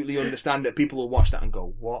absolutely understand that people will watch that and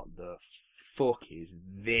go, "What the fuck is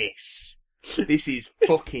this? This is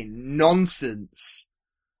fucking nonsense."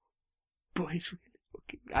 But it's really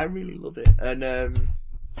fucking. I really love it, and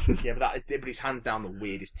yeah, but it's hands down the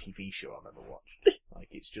weirdest TV show I've ever watched. Like,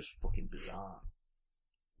 it's just fucking bizarre.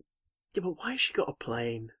 Yeah, but why has she got a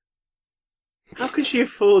plane? How can she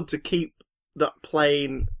afford to keep that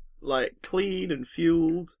plane, like, clean and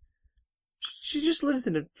fueled? She just lives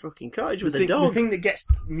in a fucking cottage with a dog. The thing that gets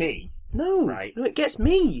me, No, Right. no, it gets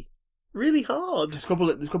me really hard. there's a couple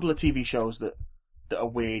of TV shows that are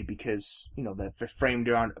weird because, you know, they're framed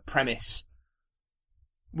around a premise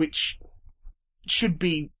which should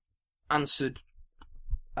be answered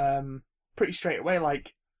pretty straight away.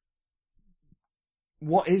 Like,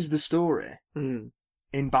 what is the story in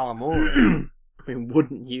Balamory? I mean,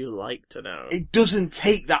 wouldn't you like to know? It doesn't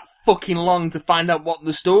take that fucking long to find out what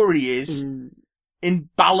the story is in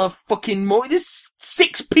Bala fucking Mory. There's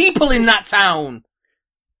 6 people in that town.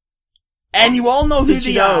 And you all know who Did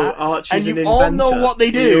you they know are. Archie's and an you all inventor? know what they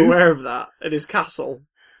Are you do. aware of that? At his castle.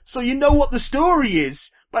 So you know what the story is.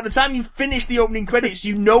 By the time you finish the opening credits,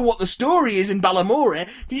 you know what the story is in Balamory.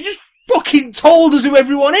 You just fucking told us who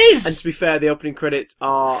everyone is! And to be fair, the opening credits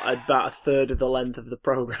are about a third of the length of the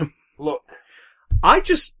programme. Look. I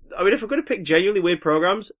mean, if I'm going to pick genuinely weird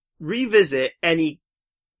programmes, revisit any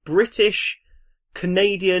British,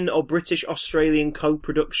 Canadian, or British Australian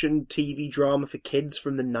co-production TV drama for kids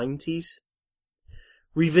from the 90s.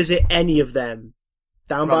 Revisit any of them.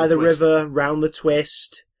 Down by the River, Round the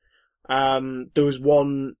Twist. There was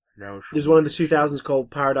one in the 2000s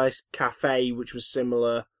called Paradise Cafe, which was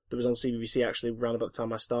similar. That was on CBBC actually around about the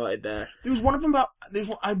time I started there. There was one of them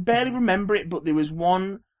I barely remember it, but there was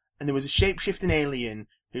one, and there was a shape-shifting alien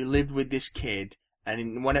who lived with this kid, and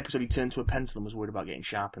in one episode he turned to a pencil and was worried about getting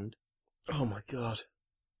sharpened. Oh my god.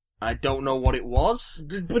 I don't know what it was.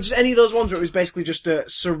 But just any of those ones where it was basically just a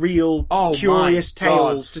surreal, curious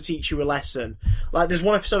tales to teach you a lesson. Like, there's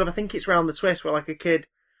one episode of, I think it's Round the Twist, where like a kid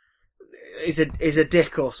is a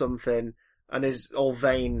dick or something, and is all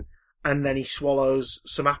vain, and then he swallows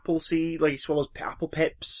some apple seed, like he swallows apple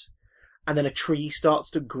pips, and then a tree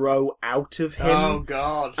starts to grow out of him. Oh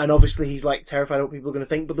god. And obviously he's like terrified of what people are going to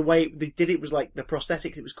think, but the way they did it was like the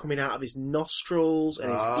prosthetics, it was coming out of his nostrils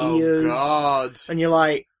and his ears. Oh god. And you're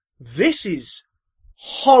like, this is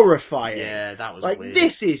horrifying. Yeah, that was like weird.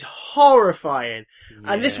 this is horrifying.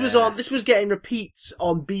 Yeah. And this was getting repeats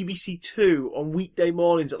on BBC Two on weekday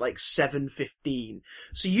mornings at like 7:15.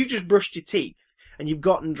 So you just brushed your teeth and you've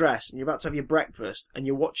gotten dressed and you're about to have your breakfast and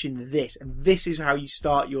you're watching this, and this is how you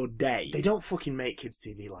start your day. They don't fucking make kids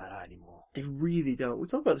TV like that anymore. They really don't. We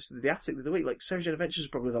talked about this in the Attic the other week. Like, Sarah Jane Adventures is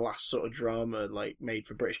probably the last sort of drama like made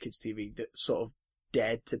for British kids TV that sort of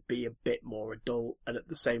dared to be a bit more adult and at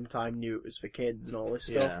the same time knew it was for kids and all this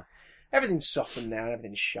stuff. Yeah. Everything's softened now and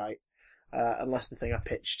everything's shite. Unless the thing I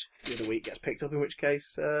pitched the other week gets picked up, in which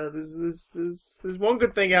case there's one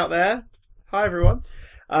good thing out there. Hi everyone.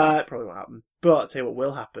 It probably won't happen. But I'll tell you what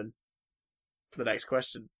will happen. The next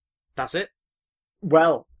question. That's it?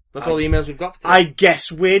 Well, That's all the emails we've got for today. I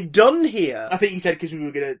guess we're done here. I think you said because we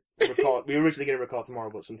were going to record, we were originally going to record tomorrow,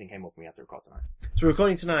 but something came up and we had to record tonight. So we're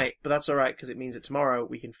recording tonight, but that's alright because it means that tomorrow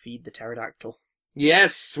we can feed the pterodactyl.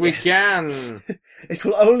 Yes, we can. It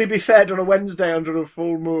will only be fed on a Wednesday under a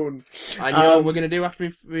full moon. I know what we're going to do after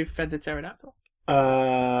we've fed the pterodactyl.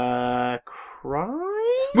 Cry?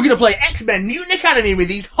 We're going to play X-Men Mutant Academy with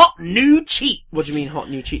these hot new cheats. What do you mean hot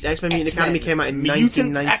new cheats? X-Men Mutant X-Men Academy came out in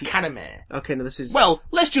Mutant 1990. Academy. Okay, no, this is... Well,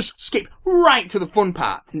 let's just skip right to the fun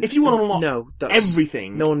part. If you want to unlock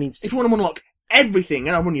everything... No one needs to... If you want to unlock everything,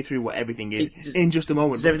 and I'll run you through what everything is in just a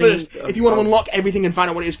moment. But everything... first, if you want to unlock everything and find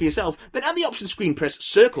out what it is for yourself, then at the option screen, press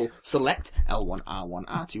circle, select L1, R1,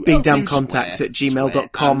 R2, BigDamnContact at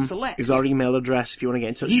gmail.com select. is our email address if you want to get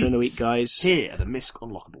in touch during the week, guys. Here are the Misc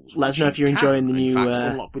Unlockables. Let us know if you're enjoying the new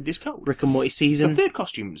unlock with this code. Rick and Morty season. The third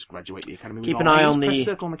costumes graduate the Academy. Keep an eye on the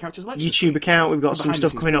YouTube account. We've got some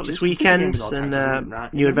stuff coming up this weekend,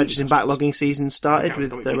 and new Adventures in Backlogging season started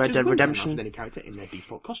with Red Dead Redemption.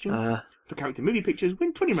 For character movie pictures,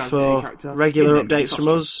 win 20 rounds for character. Regular updates from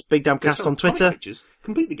us, Big Damn Cast on Twitter,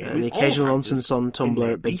 complete the game and the occasional nonsense on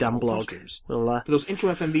Tumblr at Big Damn Blog. For those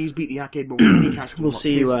intro FMVs, beat the arcade mode with any character. We'll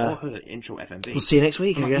see you. Intro FMV. We'll see you next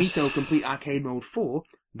week, I guess. Magneto complete arcade mode 4.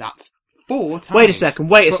 That's 4 times. Wait a second,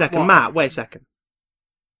 Matt. Wait a second.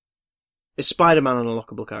 Is Spider-Man an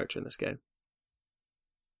unlockable character in this game?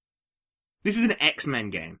 This is an X-Men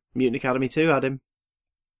game. Mutant Academy 2 had him.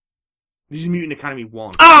 This is Mutant Academy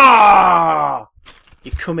 1. Ah!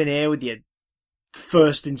 You come in here with your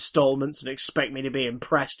first installments and expect me to be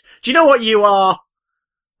impressed. Do you know what you are?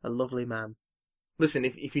 A lovely man. Listen,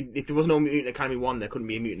 if there was no Mutant Academy 1, there couldn't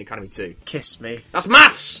be a Mutant Academy 2. Kiss me. That's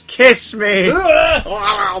maths! Kiss me!